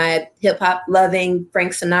am my hip hop loving,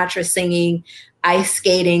 Frank Sinatra singing, ice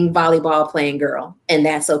skating, volleyball playing girl. And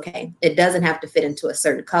that's okay. It doesn't have to fit into a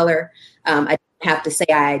certain color. I have to say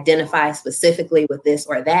I identify specifically with this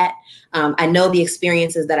or that. I know the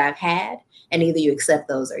experiences that I've had, and either you accept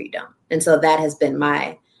those or you don't. And so that has been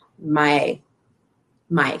my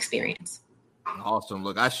experience. Awesome.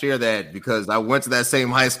 Look, I share that because I went to that same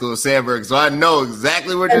high school, Sandberg, so I know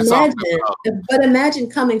exactly what you're talking about. But imagine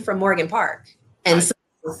coming from Morgan Park. And so,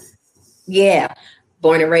 yeah,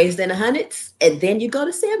 born and raised in the Hundreds, and then you go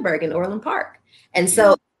to Sandberg in Orland Park. And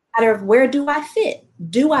so matter of where do I fit?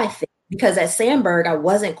 Do I fit? Because at Sandburg, I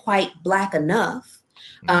wasn't quite Black enough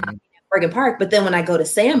at Bergen Park. But then when I go to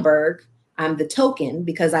Sandburg, I'm the token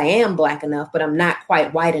because I am Black enough, but I'm not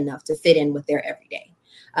quite white enough to fit in with their everyday.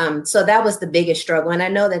 So that was the biggest struggle. And I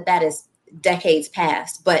know that is decades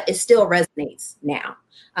past, but it still resonates now.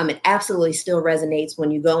 It absolutely still resonates when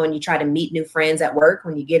you go and you try to meet new friends at work,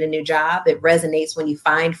 when you get a new job. It resonates when you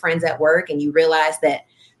find friends at work and you realize that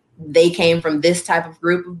they came from this type of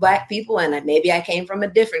group of Black people, and that maybe I came from a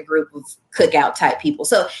different group of cookout type people.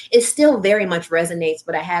 So it still very much resonates,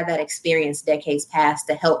 but I had that experience decades past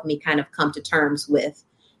to help me kind of come to terms with,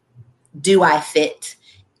 do I fit?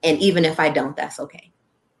 And even if I don't, that's okay.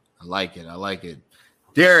 I like it.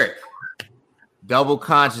 Derek, double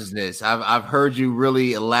consciousness. I've heard you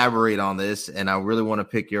really elaborate on this, and I really want to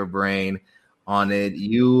pick your brain on it.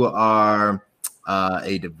 You are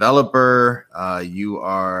a developer, you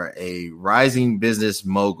are a rising business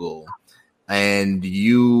mogul, and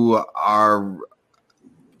you're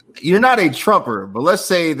not a Trumper, but let's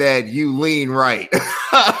say that you lean right.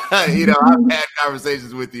 I've had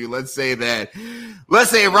conversations with you. Let's say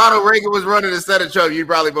Ronald Reagan was running instead of Trump, you'd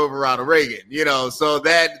probably vote for Ronald Reagan. So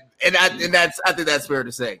that, I think that's fair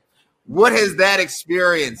to say. What has that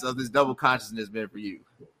experience of this double consciousness been for you?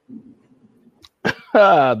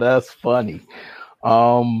 That's funny.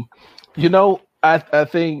 I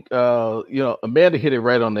think Amanda hit it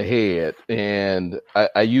right on the head, and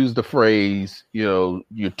I use the phrase, you're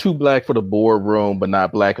too Black for the boardroom, but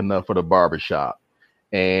not Black enough for the barbershop.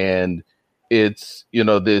 And it's,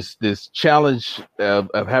 this challenge of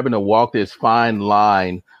having to walk this fine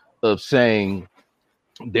line of saying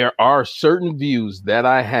there are certain views that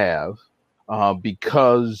I have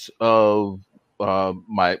because of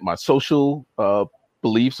my social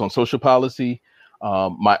beliefs on social policy,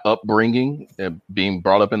 my upbringing, being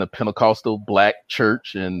brought up in a Pentecostal Black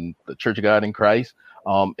church and the Church of God in Christ,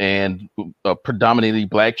 and a predominantly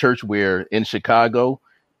Black church where in Chicago,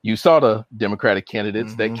 you saw the Democratic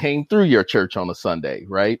candidates that came through your church on a Sunday,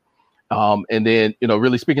 right? And then,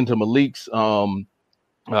 really speaking to Malik's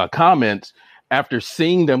comments, after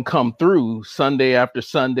seeing them come through Sunday after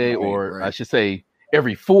Sunday, I should say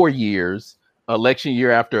every 4 years, election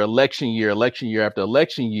year after election year, election year after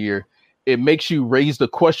election year, it makes you raise the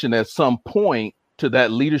question at some point to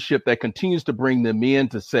that leadership that continues to bring them in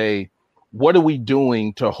to say, what are we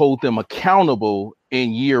doing to hold them accountable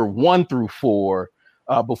in year 1 through 4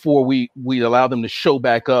 before we allow them to show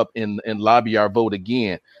back up and lobby our vote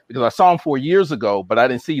again? Because I saw them 4 years ago, but I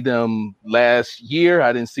didn't see them last year.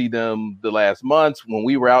 I didn't see them the last months when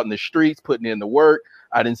we were out in the streets putting in the work.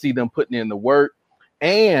 I didn't see them putting in the work.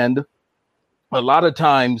 And a lot of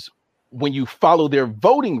times when you follow their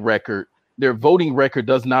voting record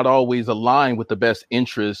does not always align with the best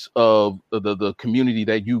interests of the community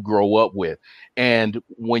that you grow up with. And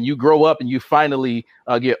when you grow up and you finally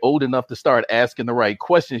get old enough to start asking the right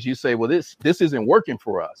questions, you say, well, this isn't working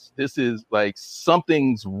for us. This is like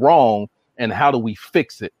something's wrong. And how do we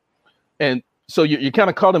fix it? And so you're kind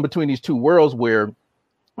of caught in between these two worlds where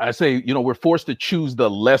I say, we're forced to choose the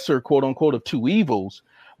lesser, quote unquote, of two evils.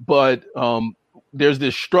 But there's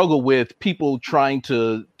this struggle with people trying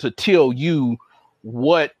to tell you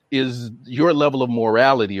what is your level of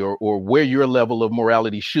morality or where your level of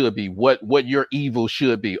morality should be, what your evil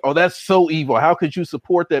should be. Oh, that's so evil. How could you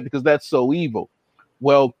support that? Because that's so evil.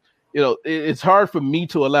 Well, it's hard for me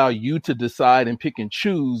to allow you to decide and pick and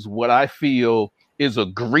choose what I feel is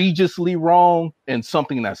egregiously wrong and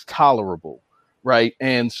something that's tolerable. Right.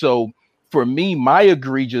 And so for me, my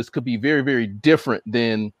egregious could be very, very different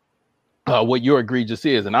than what your egregious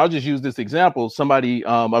is. And I'll just use this example. Somebody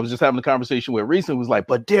I was just having a conversation with recently was like,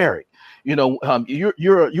 but Derek,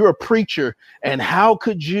 you're a preacher, and how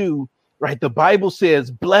could you, right? The Bible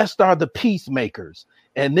says, blessed are the peacemakers.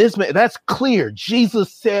 And that's clear.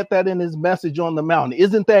 Jesus said that in his message on the mountain.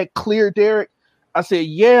 Isn't that clear, Derek? I said,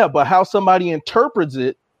 yeah, but how somebody interprets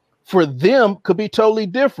it for them could be totally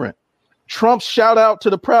different. Trump's shout out to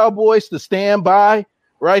the Proud Boys to stand by,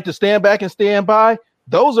 right? To stand back and stand by.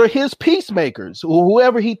 Those are his peacemakers, or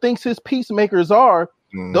whoever he thinks his peacemakers are.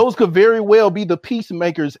 Those could very well be the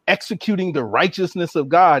peacemakers executing the righteousness of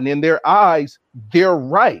God. And in their eyes, they're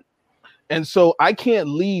right. And so I can't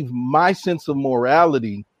leave my sense of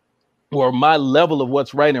morality or my level of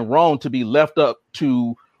what's right and wrong to be left up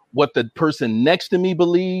to what the person next to me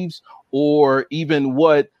believes, or even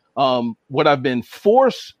what I've been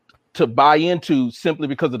forced to buy into simply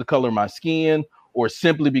because of the color of my skin, or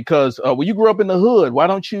simply because, you grew up in the hood. Why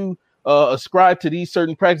don't you ascribe to these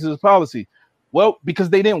certain practices and policy? Well, because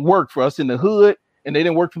they didn't work for us in the hood, and they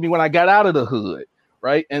didn't work for me when I got out of the hood,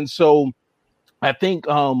 right? And so I think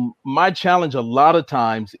my challenge a lot of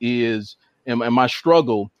times is, and my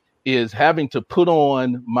struggle is having to put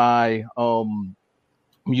on my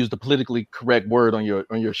use the politically correct word on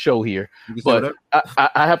your show here, but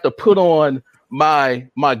I have to put on my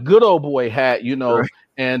good old boy hat, right.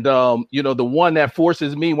 And the one that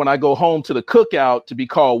forces me when I go home to the cookout to be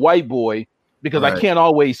called white boy, because right. I can't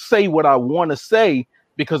always say what I want to say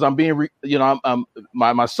because I'm being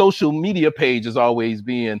my social media page is always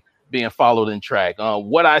being followed and tracked.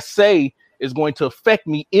 What I say is going to affect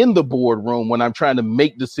me in the boardroom when I'm trying to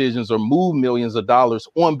make decisions or move millions of dollars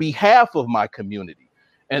on behalf of my community.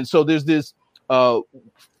 And so there's this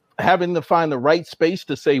having to find the right space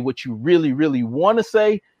to say what you really, really want to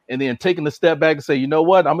say, and then taking a step back and say, you know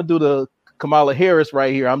what, I'm gonna do the Kamala Harris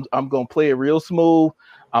right here. I'm gonna play it real smooth.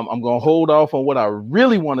 I'm gonna hold off on what I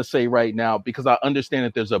really want to say right now because I understand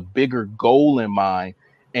that there's a bigger goal in mind,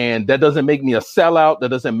 and that doesn't make me a sellout. That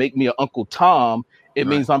doesn't make me an Uncle Tom. It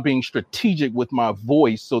means I'm being strategic with my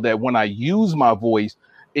voice so that when I use my voice,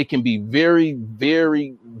 it can be very,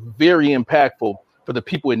 very, very impactful for the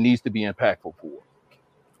people it needs to be impactful for.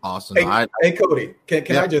 Awesome. Hey Cody,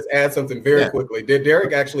 can I just add something very quickly?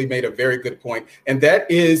 Derek actually made a very good point, and that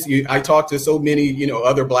is, I talk to so many,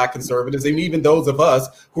 other Black conservatives, and even those of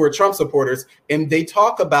us who are Trump supporters, and they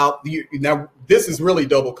talk about now. This is really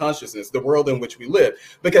double consciousness, the world in which we live,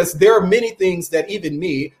 because there are many things that even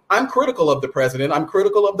me, I'm critical of the president, I'm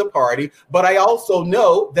critical of the party, but I also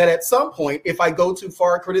know that at some point, if I go too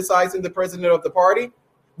far criticizing the president of the party,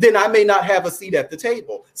 then I may not have a seat at the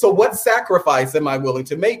table. So what sacrifice am I willing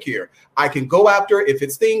to make here? I can go after, if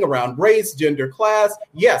it's thing around race, gender, class,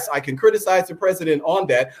 yes, I can criticize the president on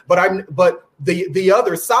that, but the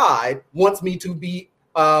other side wants me to be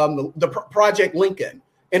the Project Lincoln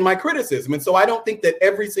in my criticism. And so I don't think that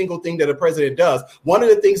every single thing that a president does, one of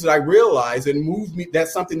the things that I realize and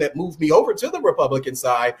that's something that moved me over to the Republican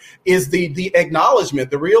side is the acknowledgement,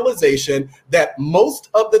 the realization that most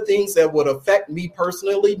of the things that would affect me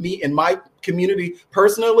personally, me and my community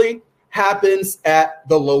personally, happens at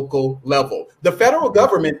the local level. The federal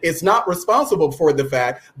government is not responsible for the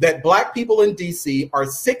fact that Black people in DC are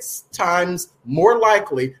 6 times more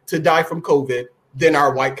likely to die from COVID than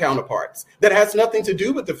our white counterparts. That has nothing to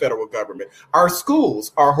do with the federal government. Our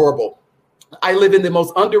schools are horrible. I live in the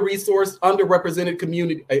most under-resourced, underrepresented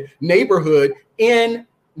community neighborhood in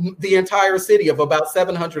the entire city of about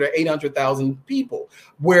 700 or 800,000 people,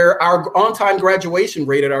 where our on-time graduation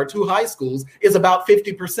rate at our 2 high schools is about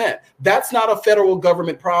 50%. That's not a federal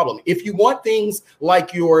government problem. If you want things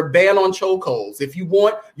like your ban on chokeholds, if you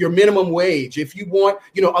want your minimum wage, if you want,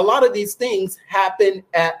 a lot of these things happen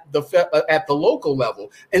at the local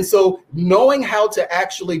level. And so knowing how to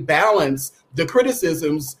actually balance the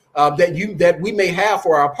criticisms that we may have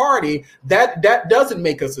for our party, that doesn't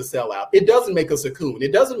make us a sellout. It doesn't make us a coon.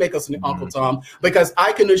 It doesn't make us an Uncle Tom, because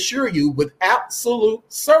I can assure you with absolute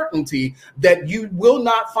certainty that you will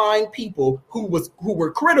not find people who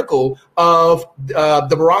were critical of the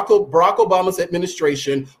Barack Obama's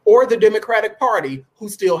administration or the Democratic Party who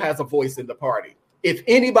still has a voice in the party. If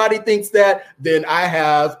anybody thinks that, then I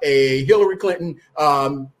have a Hillary Clinton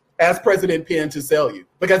as President Penn to sell you,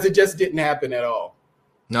 because it just didn't happen at all.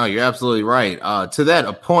 No, you're absolutely right. To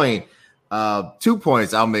that point, 2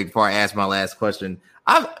 points I'll make before I ask my last question.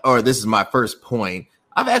 This is my first point.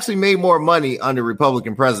 I've actually made more money under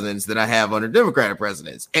Republican presidents than I have under Democratic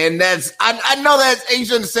presidents. And I know that you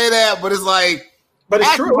shouldn't say that, but it's like, but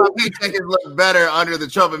it's true. My paycheck has looked better under the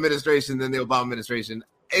Trump administration than the Obama administration.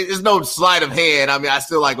 It's no sleight of hand. I mean, I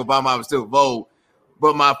still like Obama, I would still vote,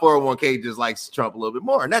 but my 401k just likes Trump a little bit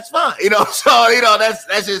more, and that's fine. So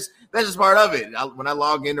that's just part of it. When I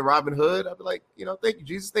log into Robinhood, I'll be like, thank you,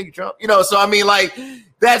 Jesus, thank you, Trump. So I mean, like,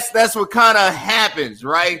 that's what kind of happens,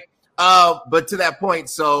 right? But to that point,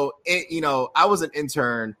 so I was an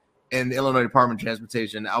intern in the Illinois Department of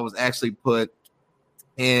Transportation. I was actually put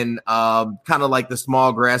in kind of like the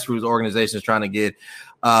small grassroots organizations trying to get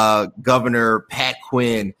Governor Pat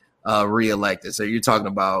Quinn reelected. So you're talking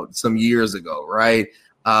about some years ago, right?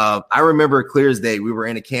 I remember clear as day, we were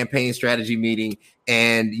in a campaign strategy meeting,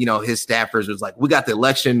 and his staffers was like, we got the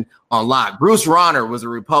election on lock. Bruce Rauner was a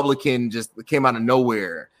Republican, just came out of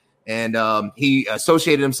nowhere, and he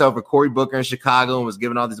associated himself with Cory Booker in Chicago and was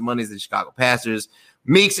giving all these monies to the Chicago pastors.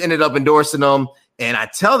 Meeks ended up endorsing him, and I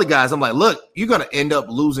tell the guys, I'm like, look, you're going to end up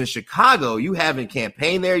losing Chicago. You haven't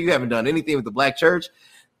campaigned there. You haven't done anything with the Black church.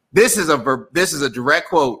 This is a direct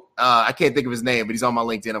quote. I can't think of his name, but he's on my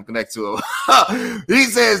LinkedIn. I'm connected to him. He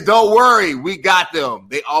says, don't worry, we got them.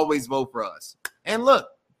 They always vote for us. And look,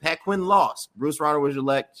 Pat Quinn lost. Bruce Rauner was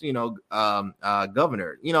elect,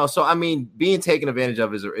 governor. So I mean, being taken advantage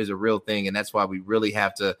of is a real thing, and that's why we really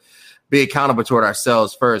have to be accountable toward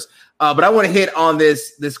ourselves first. But I want to hit on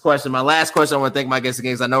this question. My last question. I want to thank my guests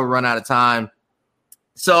again because I know we run out of time.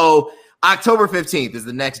 So October 15th is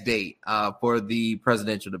the next date for the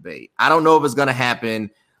presidential debate. I don't know if it's going to happen.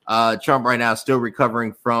 Trump right now is still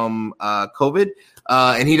recovering from COVID,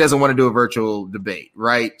 and he doesn't want to do a virtual debate,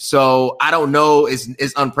 right? So I don't know.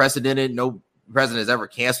 It's unprecedented. No president has ever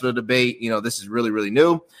canceled a debate. This is really, really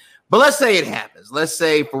new. But let's say it happens. Let's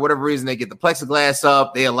say for whatever reason they get the plexiglass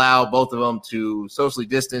up, they allow both of them to socially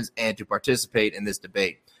distance and to participate in this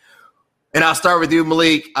debate. And I'll start with you,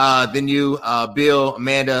 Malik, then you, Bill,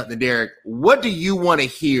 Amanda, then Derek. What do you want to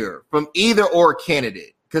hear from either or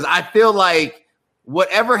candidate? Because I feel like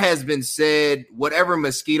whatever has been said, whatever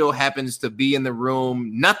mosquito happens to be in the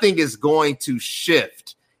room, nothing is going to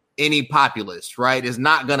shift any populist, right? It's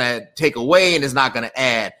not going to take away and it's not going to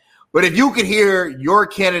add. But if you could hear your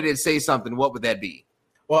candidate say something, what would that be?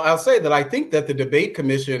 Well, I'll say that I think that the debate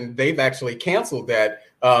commission, they've actually canceled that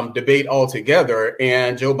debate altogether.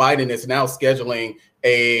 And Joe Biden is now scheduling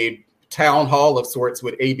a town hall of sorts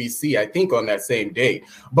with ABC, I think, on that same date.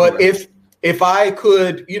 But right. If I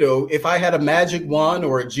could, if I had a magic wand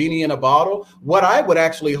or a genie in a bottle, what I would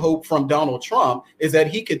actually hope from Donald Trump is that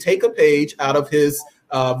he could take a page out of his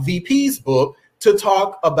VP's book to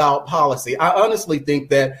talk about policy. I honestly think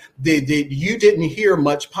that you didn't hear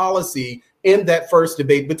much policy in that first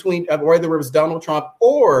debate between whether it was Donald Trump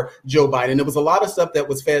or Joe Biden. There was a lot of stuff that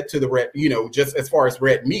was fed to the red, just as far as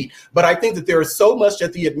red meat. But I think that there is so much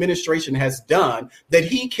that the administration has done that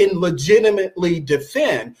he can legitimately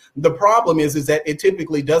defend. The problem is that it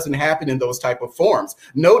typically doesn't happen in those type of forms.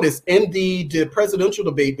 Notice in the presidential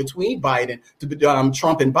debate between Trump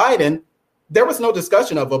and Biden, there was no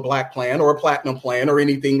discussion of a black plan or a platinum plan or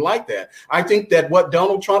anything like that. I think that what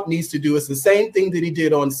Donald Trump needs to do is the same thing that he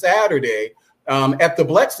did on Saturday at the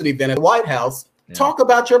Blexit event at the White House. Yeah. Talk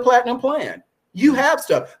about your platinum plan. You have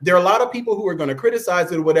stuff. There are a lot of people who are going to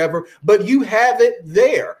criticize it or whatever, but you have it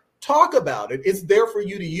there. Talk about it. It's there for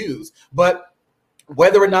you to use. But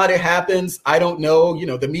whether or not it happens, I don't know.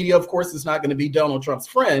 The media, of course, is not going to be Donald Trump's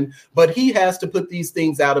friend, but he has to put these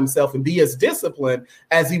things out himself and be as disciplined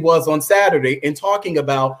as he was on Saturday in talking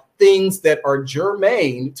about things that are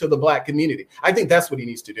germane to the black community. I think that's what he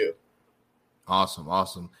needs to do.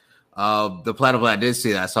 Awesome. The platform, I did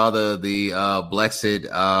see that. I saw the Blexit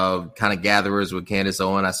kind of gatherers with Candace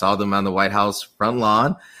Owen. I saw them on the White House front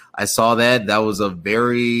lawn. I saw that. That was a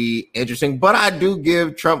very interesting, but I do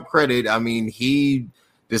give Trump credit. I mean, he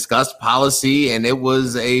discussed policy and it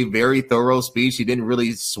was a very thorough speech. He didn't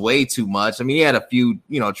really sway too much. I mean, he had a few,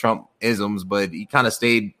 Trump isms, but he kind of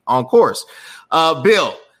stayed on course.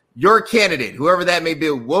 Bill, your candidate, whoever that may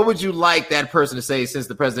be, what would you like that person to say since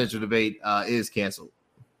the presidential debate is canceled?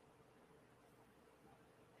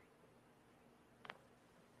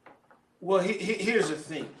 Well, here's the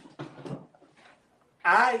thing.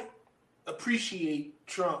 I appreciate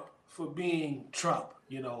Trump for being Trump.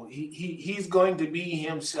 He's going to be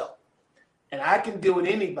himself. And I can deal with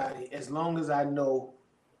anybody as long as I know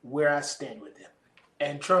where I stand with them.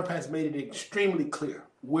 And Trump has made it extremely clear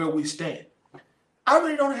where we stand. I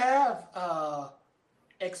really don't have I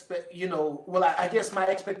guess my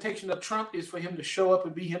expectation of Trump is for him to show up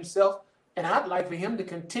and be himself. And I'd like for him to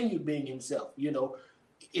continue being himself,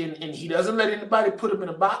 and he doesn't let anybody put him in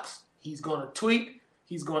a box. He's going to tweet.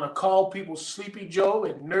 He's going to call people Sleepy Joe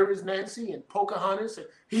and Nervous Nancy and Pocahontas. And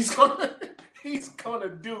he's going to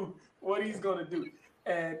do what he's going to do.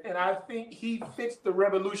 And I think he fits the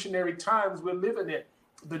revolutionary times we're living in,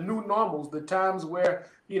 the new normals, the times where,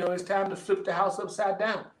 it's time to flip the house upside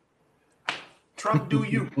down. Trump, do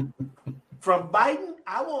you. From Biden,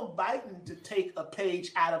 I want Biden to take a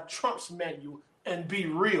page out of Trump's manual and be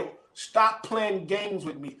real. Stop playing games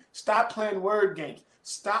with me. Stop playing word games.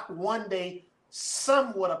 Stop one day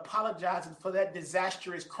somewhat apologizing for that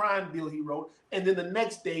disastrous crime bill he wrote, and then the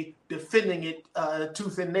next day defending it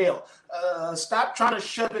tooth and nail. Stop trying to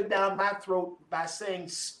shove it down my throat by saying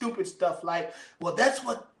stupid stuff like, well, that's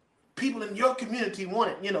what people in your community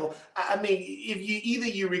wanted. I mean,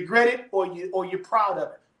 if you regret it or you're proud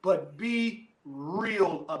of it, but be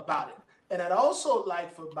real about it. And I'd also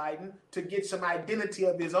like for Biden to get some identity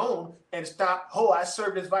of his own and stop, I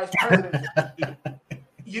served as vice president.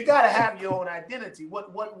 You got to have your own identity.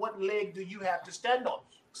 What leg do you have to stand on?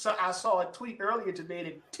 So I saw a tweet earlier today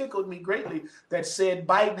that tickled me greatly that said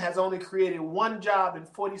Biden has only created one job in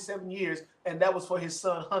 47 years, and that was for his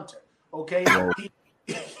son Hunter. Okay,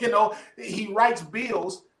 he writes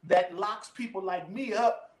bills that locks people like me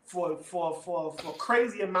up for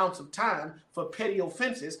crazy amounts of time for petty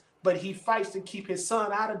offenses, but he fights to keep his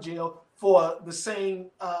son out of jail for the same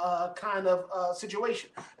kind of situation.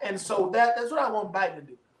 And so that's what I want Biden to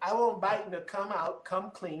do. I want Biden to come out,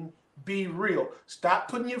 come clean, be real. Stop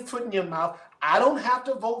putting your foot in your mouth. I don't have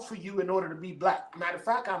to vote for you in order to be black. Matter of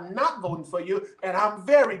fact, I'm not voting for you, and I'm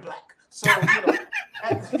very black. So,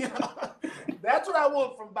 that's what I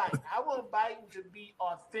want from Biden. I want Biden to be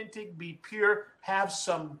authentic, be pure, have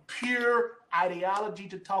some pure ideology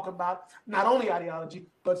to talk about. Not only ideology,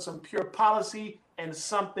 but some pure policy and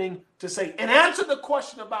something to say. And answer the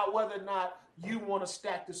question about whether or not you want to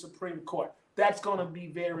stack the Supreme Court. That's going to be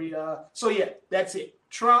very, that's it.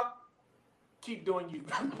 Trump, keep doing you.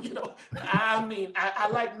 I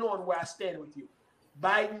like knowing where I stand with you.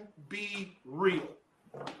 Biden, be real.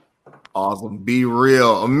 Awesome. Be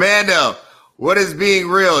real. Amanda, what is being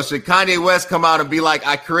real? Should Kanye West come out and be like,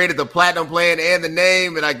 I created the platinum plan and the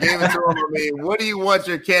name and I gave it to him? I mean, what do you want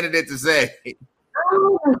your candidate to say?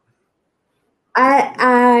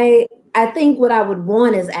 I think what I would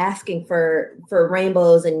want is asking for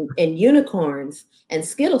rainbows and unicorns and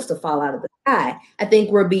Skittles to fall out of the sky. I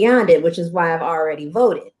think we're beyond it, which is why I've already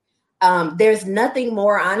voted. There's nothing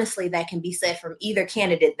more, honestly, that can be said from either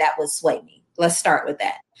candidate that would sway me. Let's start with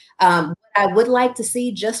that. What I would like to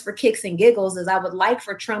see, just for kicks and giggles, is I would like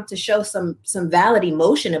for Trump to show some valid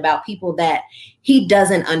emotion about people that he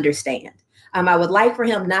doesn't understand. I would like for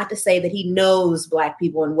him not to say that he knows Black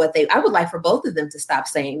people and I would like for both of them to stop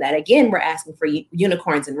saying that. Again, we're asking for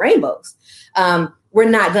unicorns and rainbows. We're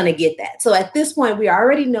not going to get that. So at this point, we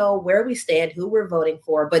already know where we stand, who we're voting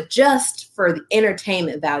for. But just for the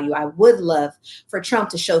entertainment value, I would love for Trump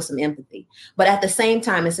to show some empathy. But at the same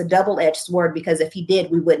time, it's a double-edged sword, because if he did,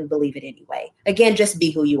 we wouldn't believe it anyway. Again, just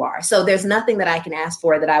be who you are. So there's nothing that I can ask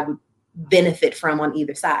for that I would benefit from on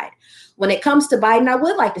either side. When it comes to Biden, I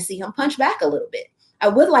would like to see him punch back a little bit. I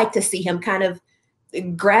would like to see him kind of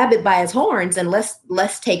grab it by his horns and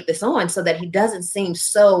let's take this on, so that he doesn't seem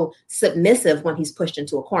so submissive when he's pushed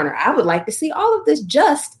into a corner. I would like to see all of this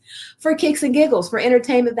just for kicks and giggles, for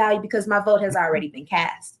entertainment value, because my vote has already been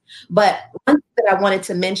cast. But one thing that I wanted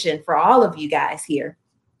to mention for all of you guys here,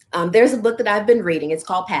 there's a book that I've been reading. It's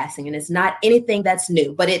called Passing, and it's not anything that's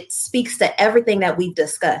new, but it speaks to everything that we've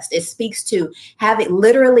discussed. It speaks to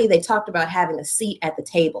they talked about having a seat at the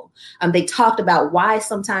table. They talked about why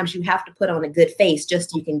sometimes you have to put on a good face just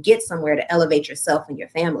so you can get somewhere to elevate yourself and your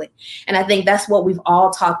family. And I think that's what we've all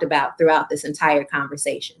talked about throughout this entire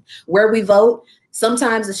conversation. Where we vote,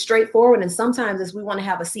 sometimes it's straightforward, and sometimes it's we want to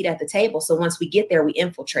have a seat at the table. So once we get there, we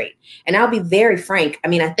infiltrate. And I'll be very frank. I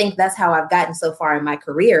mean, I think that's how I've gotten so far in my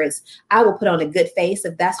career, is I will put on a good face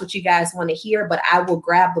if that's what you guys want to hear, but I will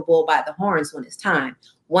grab the bull by the horns when it's time.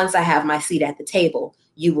 Once I have my seat at the table,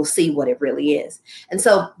 you will see what it really is. And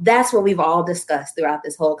so that's what we've all discussed throughout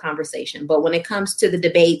this whole conversation. But when it comes to the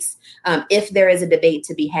debates, if there is a debate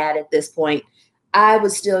to be had at this point, I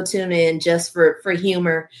would still tune in just for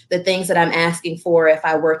humor. The things that I'm asking for, if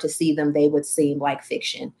I were to see them, they would seem like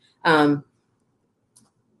fiction.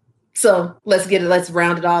 So let's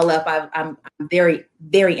round it all up. I'm very,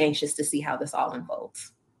 very anxious to see how this all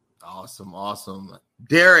unfolds. Awesome.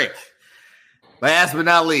 Derek, last but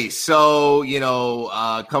not least. So,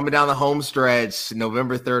 coming down the home stretch,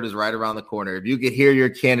 November 3rd is right around the corner. If you could hear your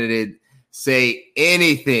candidate say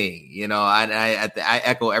anything, I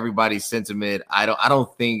echo everybody's sentiment. I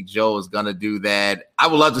don't think Joe is gonna do that. I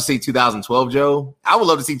would love to see 2012 Joe. I would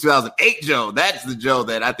love to see 2008 Joe. That's the Joe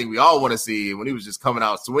that I think we all want to see, when he was just coming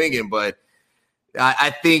out swinging. But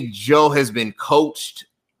I think Joe has been coached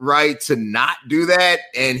right to not do that,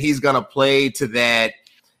 and he's gonna play to that.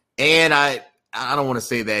 And I don't want to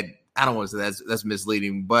say that. I don't want to say that's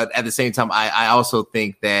misleading. But at the same time, I also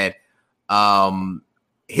think that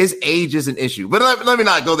his age is an issue. But let me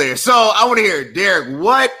not go there. So I want to hear, Derek,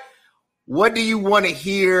 what do you want to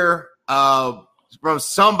hear from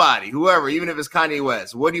somebody, whoever, even if it's Kanye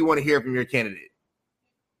West? What do you want to hear from your candidate?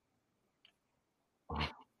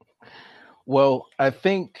 Well, I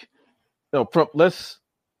think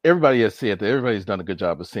everybody has said that. Everybody's done a good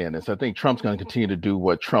job of saying this. I think Trump's going to continue to do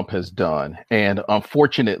what Trump has done. And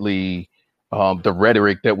unfortunately, the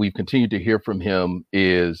rhetoric that we've continued to hear from him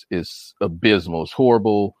is abysmal. It's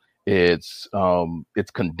horrible. It's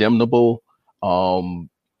condemnable.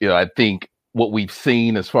 I think what we've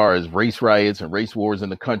seen as far as race riots and race wars in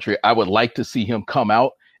the country, I would like to see him come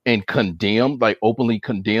out and condemn, like openly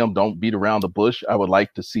condemn. Don't beat around the bush. I would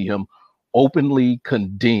like to see him openly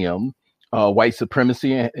condemn white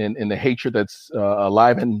supremacy and the hatred that's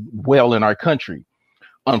alive and well in our country.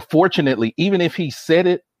 Unfortunately, even if he said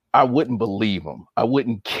it, I wouldn't believe him. I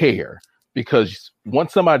wouldn't care, because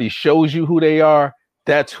once somebody shows you who they are,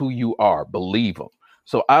 that's who you are. Believe them.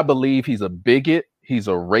 So I believe he's a bigot, he's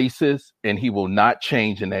a racist, and he will not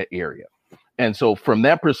change in that area. And so from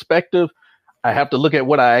that perspective, I have to look at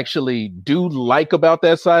what I actually do like about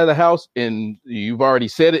that side of the house. And you've already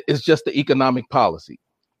said it, it's just the economic policy.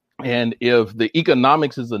 And if the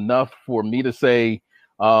economics is enough for me to say,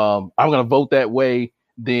 I'm going to vote that way,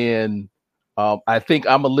 then I think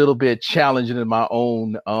I'm a little bit challenging in my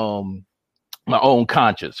own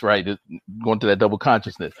conscience, right? Going to that double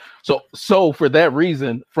consciousness. So for that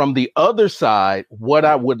reason, from the other side, what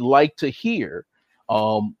I would like to hear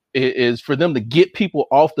is for them to get people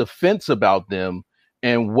off the fence about them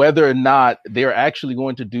and whether or not they're actually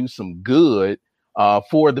going to do some good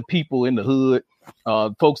for the people in the hood,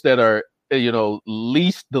 folks that are, the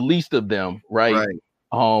least of them, right?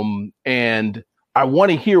 And I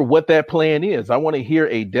want to hear what that plan is. I want to hear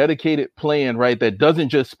a dedicated plan, right, that doesn't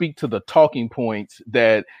just speak to the talking points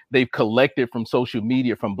that they've collected from social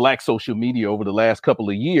media, from Black social media over the last couple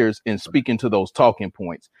of years, and speaking to those talking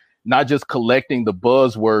points, not just collecting the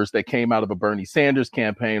buzzwords that came out of a Bernie Sanders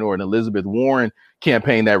campaign or an Elizabeth Warren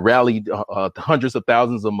campaign that rallied hundreds of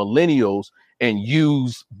thousands of millennials and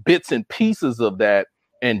use bits and pieces of that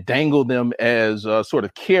and dangle them as sort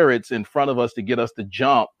of carrots in front of us to get us to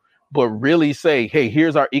jump, but really say, hey,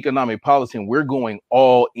 here's our economic policy, and we're going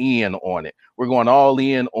all in on it. We're going all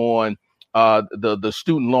in on the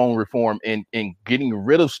student loan reform and getting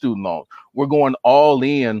rid of student loans. We're going all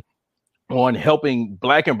in on helping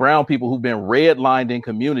Black and brown people who've been redlined in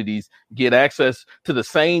communities get access to the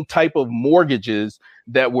same type of mortgages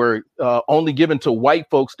that were only given to white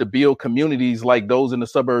folks to build communities like those in the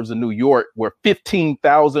suburbs of New York, where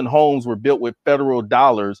 15,000 homes were built with federal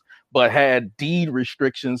dollars, but had deed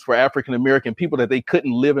restrictions for African-American people that they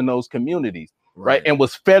couldn't live in those communities, right? And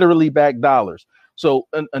was federally backed dollars. So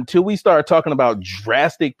until we start talking about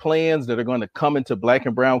drastic plans that are going to come into Black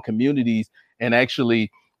and brown communities and actually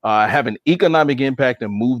have an economic impact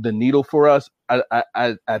and move the needle for us,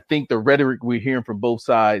 I think the rhetoric we're hearing from both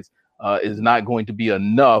sides is not going to be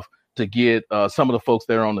enough to get some of the folks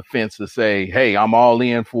that are on the fence to say, hey, I'm all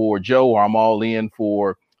in for Joe, or I'm all in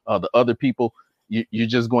for the other people. You're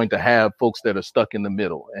just going to have folks that are stuck in the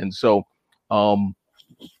middle. And so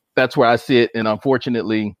that's where I sit. And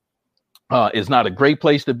unfortunately, it's not a great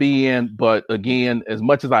place to be in. But again, as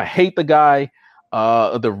much as I hate the guy,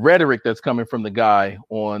 the rhetoric that's coming from the guy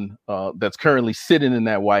on that's currently sitting in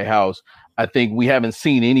that White House, I think we haven't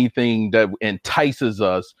seen anything that entices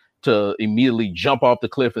us to immediately jump off the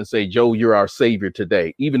cliff and say, Joe, you're our savior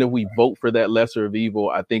today. Even if we vote for that lesser of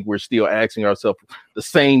evil, I think we're still asking ourselves the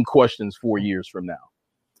same questions 4 years from now.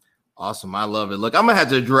 Awesome. I love it. Look, I'm going to have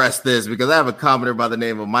to address this because I have a commenter by the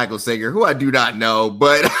name of Michael Sager, who I do not know,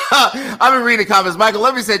 but I've been reading the comments. Michael,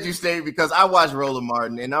 let me set you straight because I watch Roland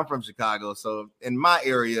Martin and I'm from Chicago. So in my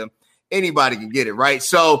area, anybody can get it, right?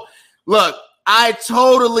 So look, I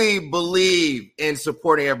totally believe in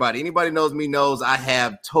supporting everybody. Anybody knows me knows I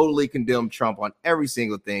have totally condemned Trump on every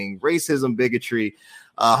single thing, racism, bigotry,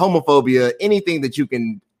 homophobia, anything that you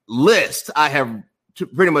can list. I have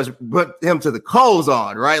pretty much put him to the coals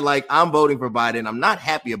on, right? Like, I'm voting for Biden. I'm not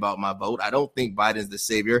happy about my vote. I don't think Biden's the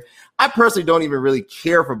savior. I personally don't even really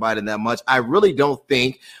care for Biden that much. I really don't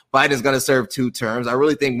think Biden's going to serve 2 terms. I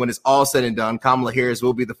really think when it's all said and done, Kamala Harris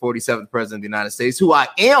will be the 47th president of the United States, who I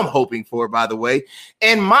am hoping for, by the way.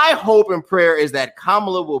 And my hope and prayer is that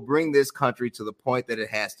Kamala will bring this country to the point that it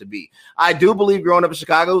has to be. I do believe growing up in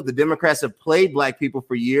Chicago, the Democrats have played Black people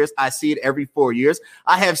for years. I see it every 4 years.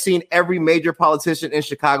 I have seen every major politician in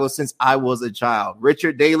Chicago since I was a child.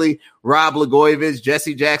 Richard Daley, Rod Blagojevich,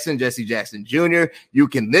 Jesse Jackson Jr. You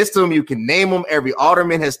can list them. You can name them. Every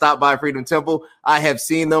alderman has stopped by Freedom Temple. I have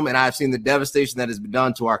seen them, and I've seen the devastation that has been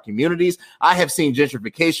done to our communities. I have seen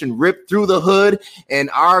gentrification rip through the hood, and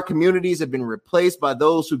our communities have been replaced by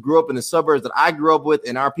those who grew up in the suburbs that I grew up with,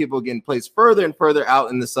 and our people getting placed further and further out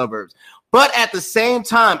in the suburbs. But at the same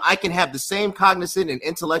time, I can have the same cognizant and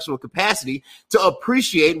intellectual capacity to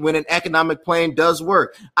appreciate when an economic plan does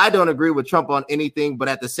work. I don't agree with Trump on anything, but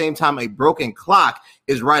at the same time, a broken clock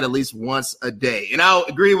is right at least once a day. And I'll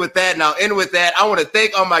agree with that. And I'll end with that. I want to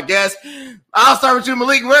thank all my guests. I'll start with you,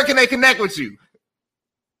 Malik. Where can they connect with you?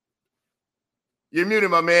 You're muted,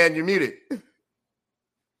 my man. You're muted.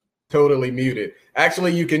 Totally muted.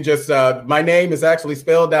 Actually, you can just, my name is actually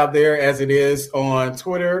spelled out there as it is on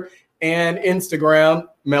Twitter and Instagram,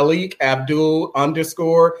 Malik Abdul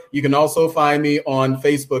 _. You can also find me on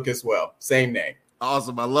Facebook as well. Same name.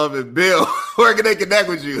 Awesome. I love it. Bill, where can they connect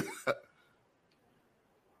with you?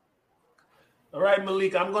 All right,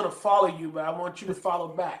 Malik, I'm going to follow you, but I want you to follow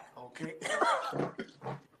back, okay?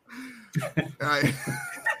 All right.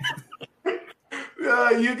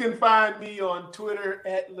 You can find me on Twitter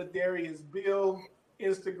at Ladarius Bill,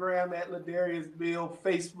 Instagram at Ladarius Bill,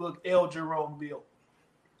 Facebook L Jerome Bill.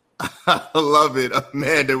 I love it.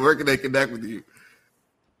 Amanda, where can they connect with you?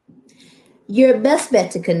 Your best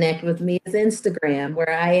bet to connect with me is Instagram,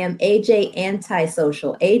 where I am AJ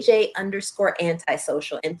Antisocial,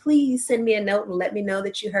 AJ_Antisocial. And please send me a note and let me know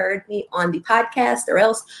that you heard me on the podcast, or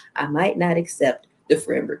else I might not accept the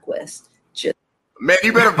friend request. Man,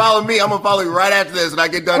 you better follow me. I'm going to follow you right after this when I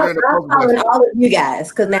get done doing I'm following all of you guys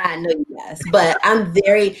because now I know you guys. But I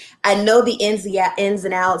know the ins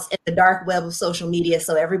and outs in the dark web of social media,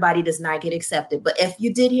 so everybody does not get accepted. But if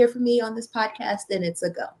you did hear from me on this podcast, then it's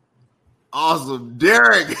a go. Awesome.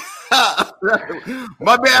 Derek.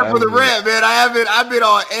 My bad for the rant, man. I've been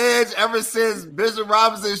on edge ever since Bishop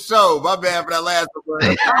Robinson's show. My bad for that last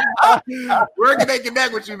one. Where can they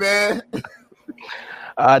connect with you, man?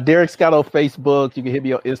 Derek Scott on Facebook. You can hit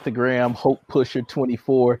me on Instagram, Hope Pusher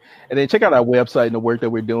 24, and then check out our website and the work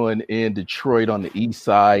that we're doing in Detroit on the east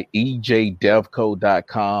side,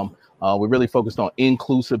 ejdevco.com. We're really focused on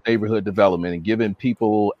inclusive neighborhood development and giving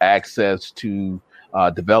people access to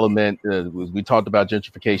development. We talked about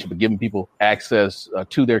gentrification, but giving people access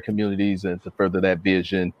to their communities and to further that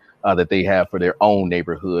vision that they have for their own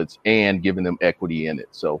neighborhoods and giving them equity in it.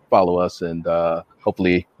 So follow us, and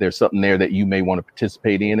hopefully there's something there that you may want to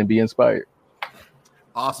participate in and be inspired.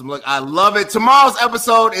 Awesome. Look, I love it. Tomorrow's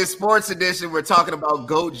episode is Sports Edition. We're talking about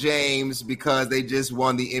GOAT James because they just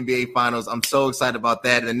won the NBA Finals. I'm so excited about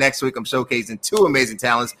that. And the next week, I'm showcasing two amazing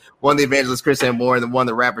talents. One, the evangelist Chris Moore, and the one,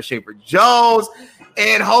 the rapper Schaefer Jones.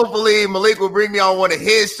 And hopefully Malik will bring me on one of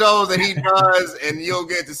his shows that he does, and you'll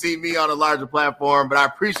get to see me on a larger platform. But I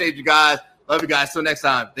appreciate you guys. Love you guys. Till next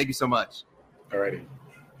time. Thank you so much. All righty.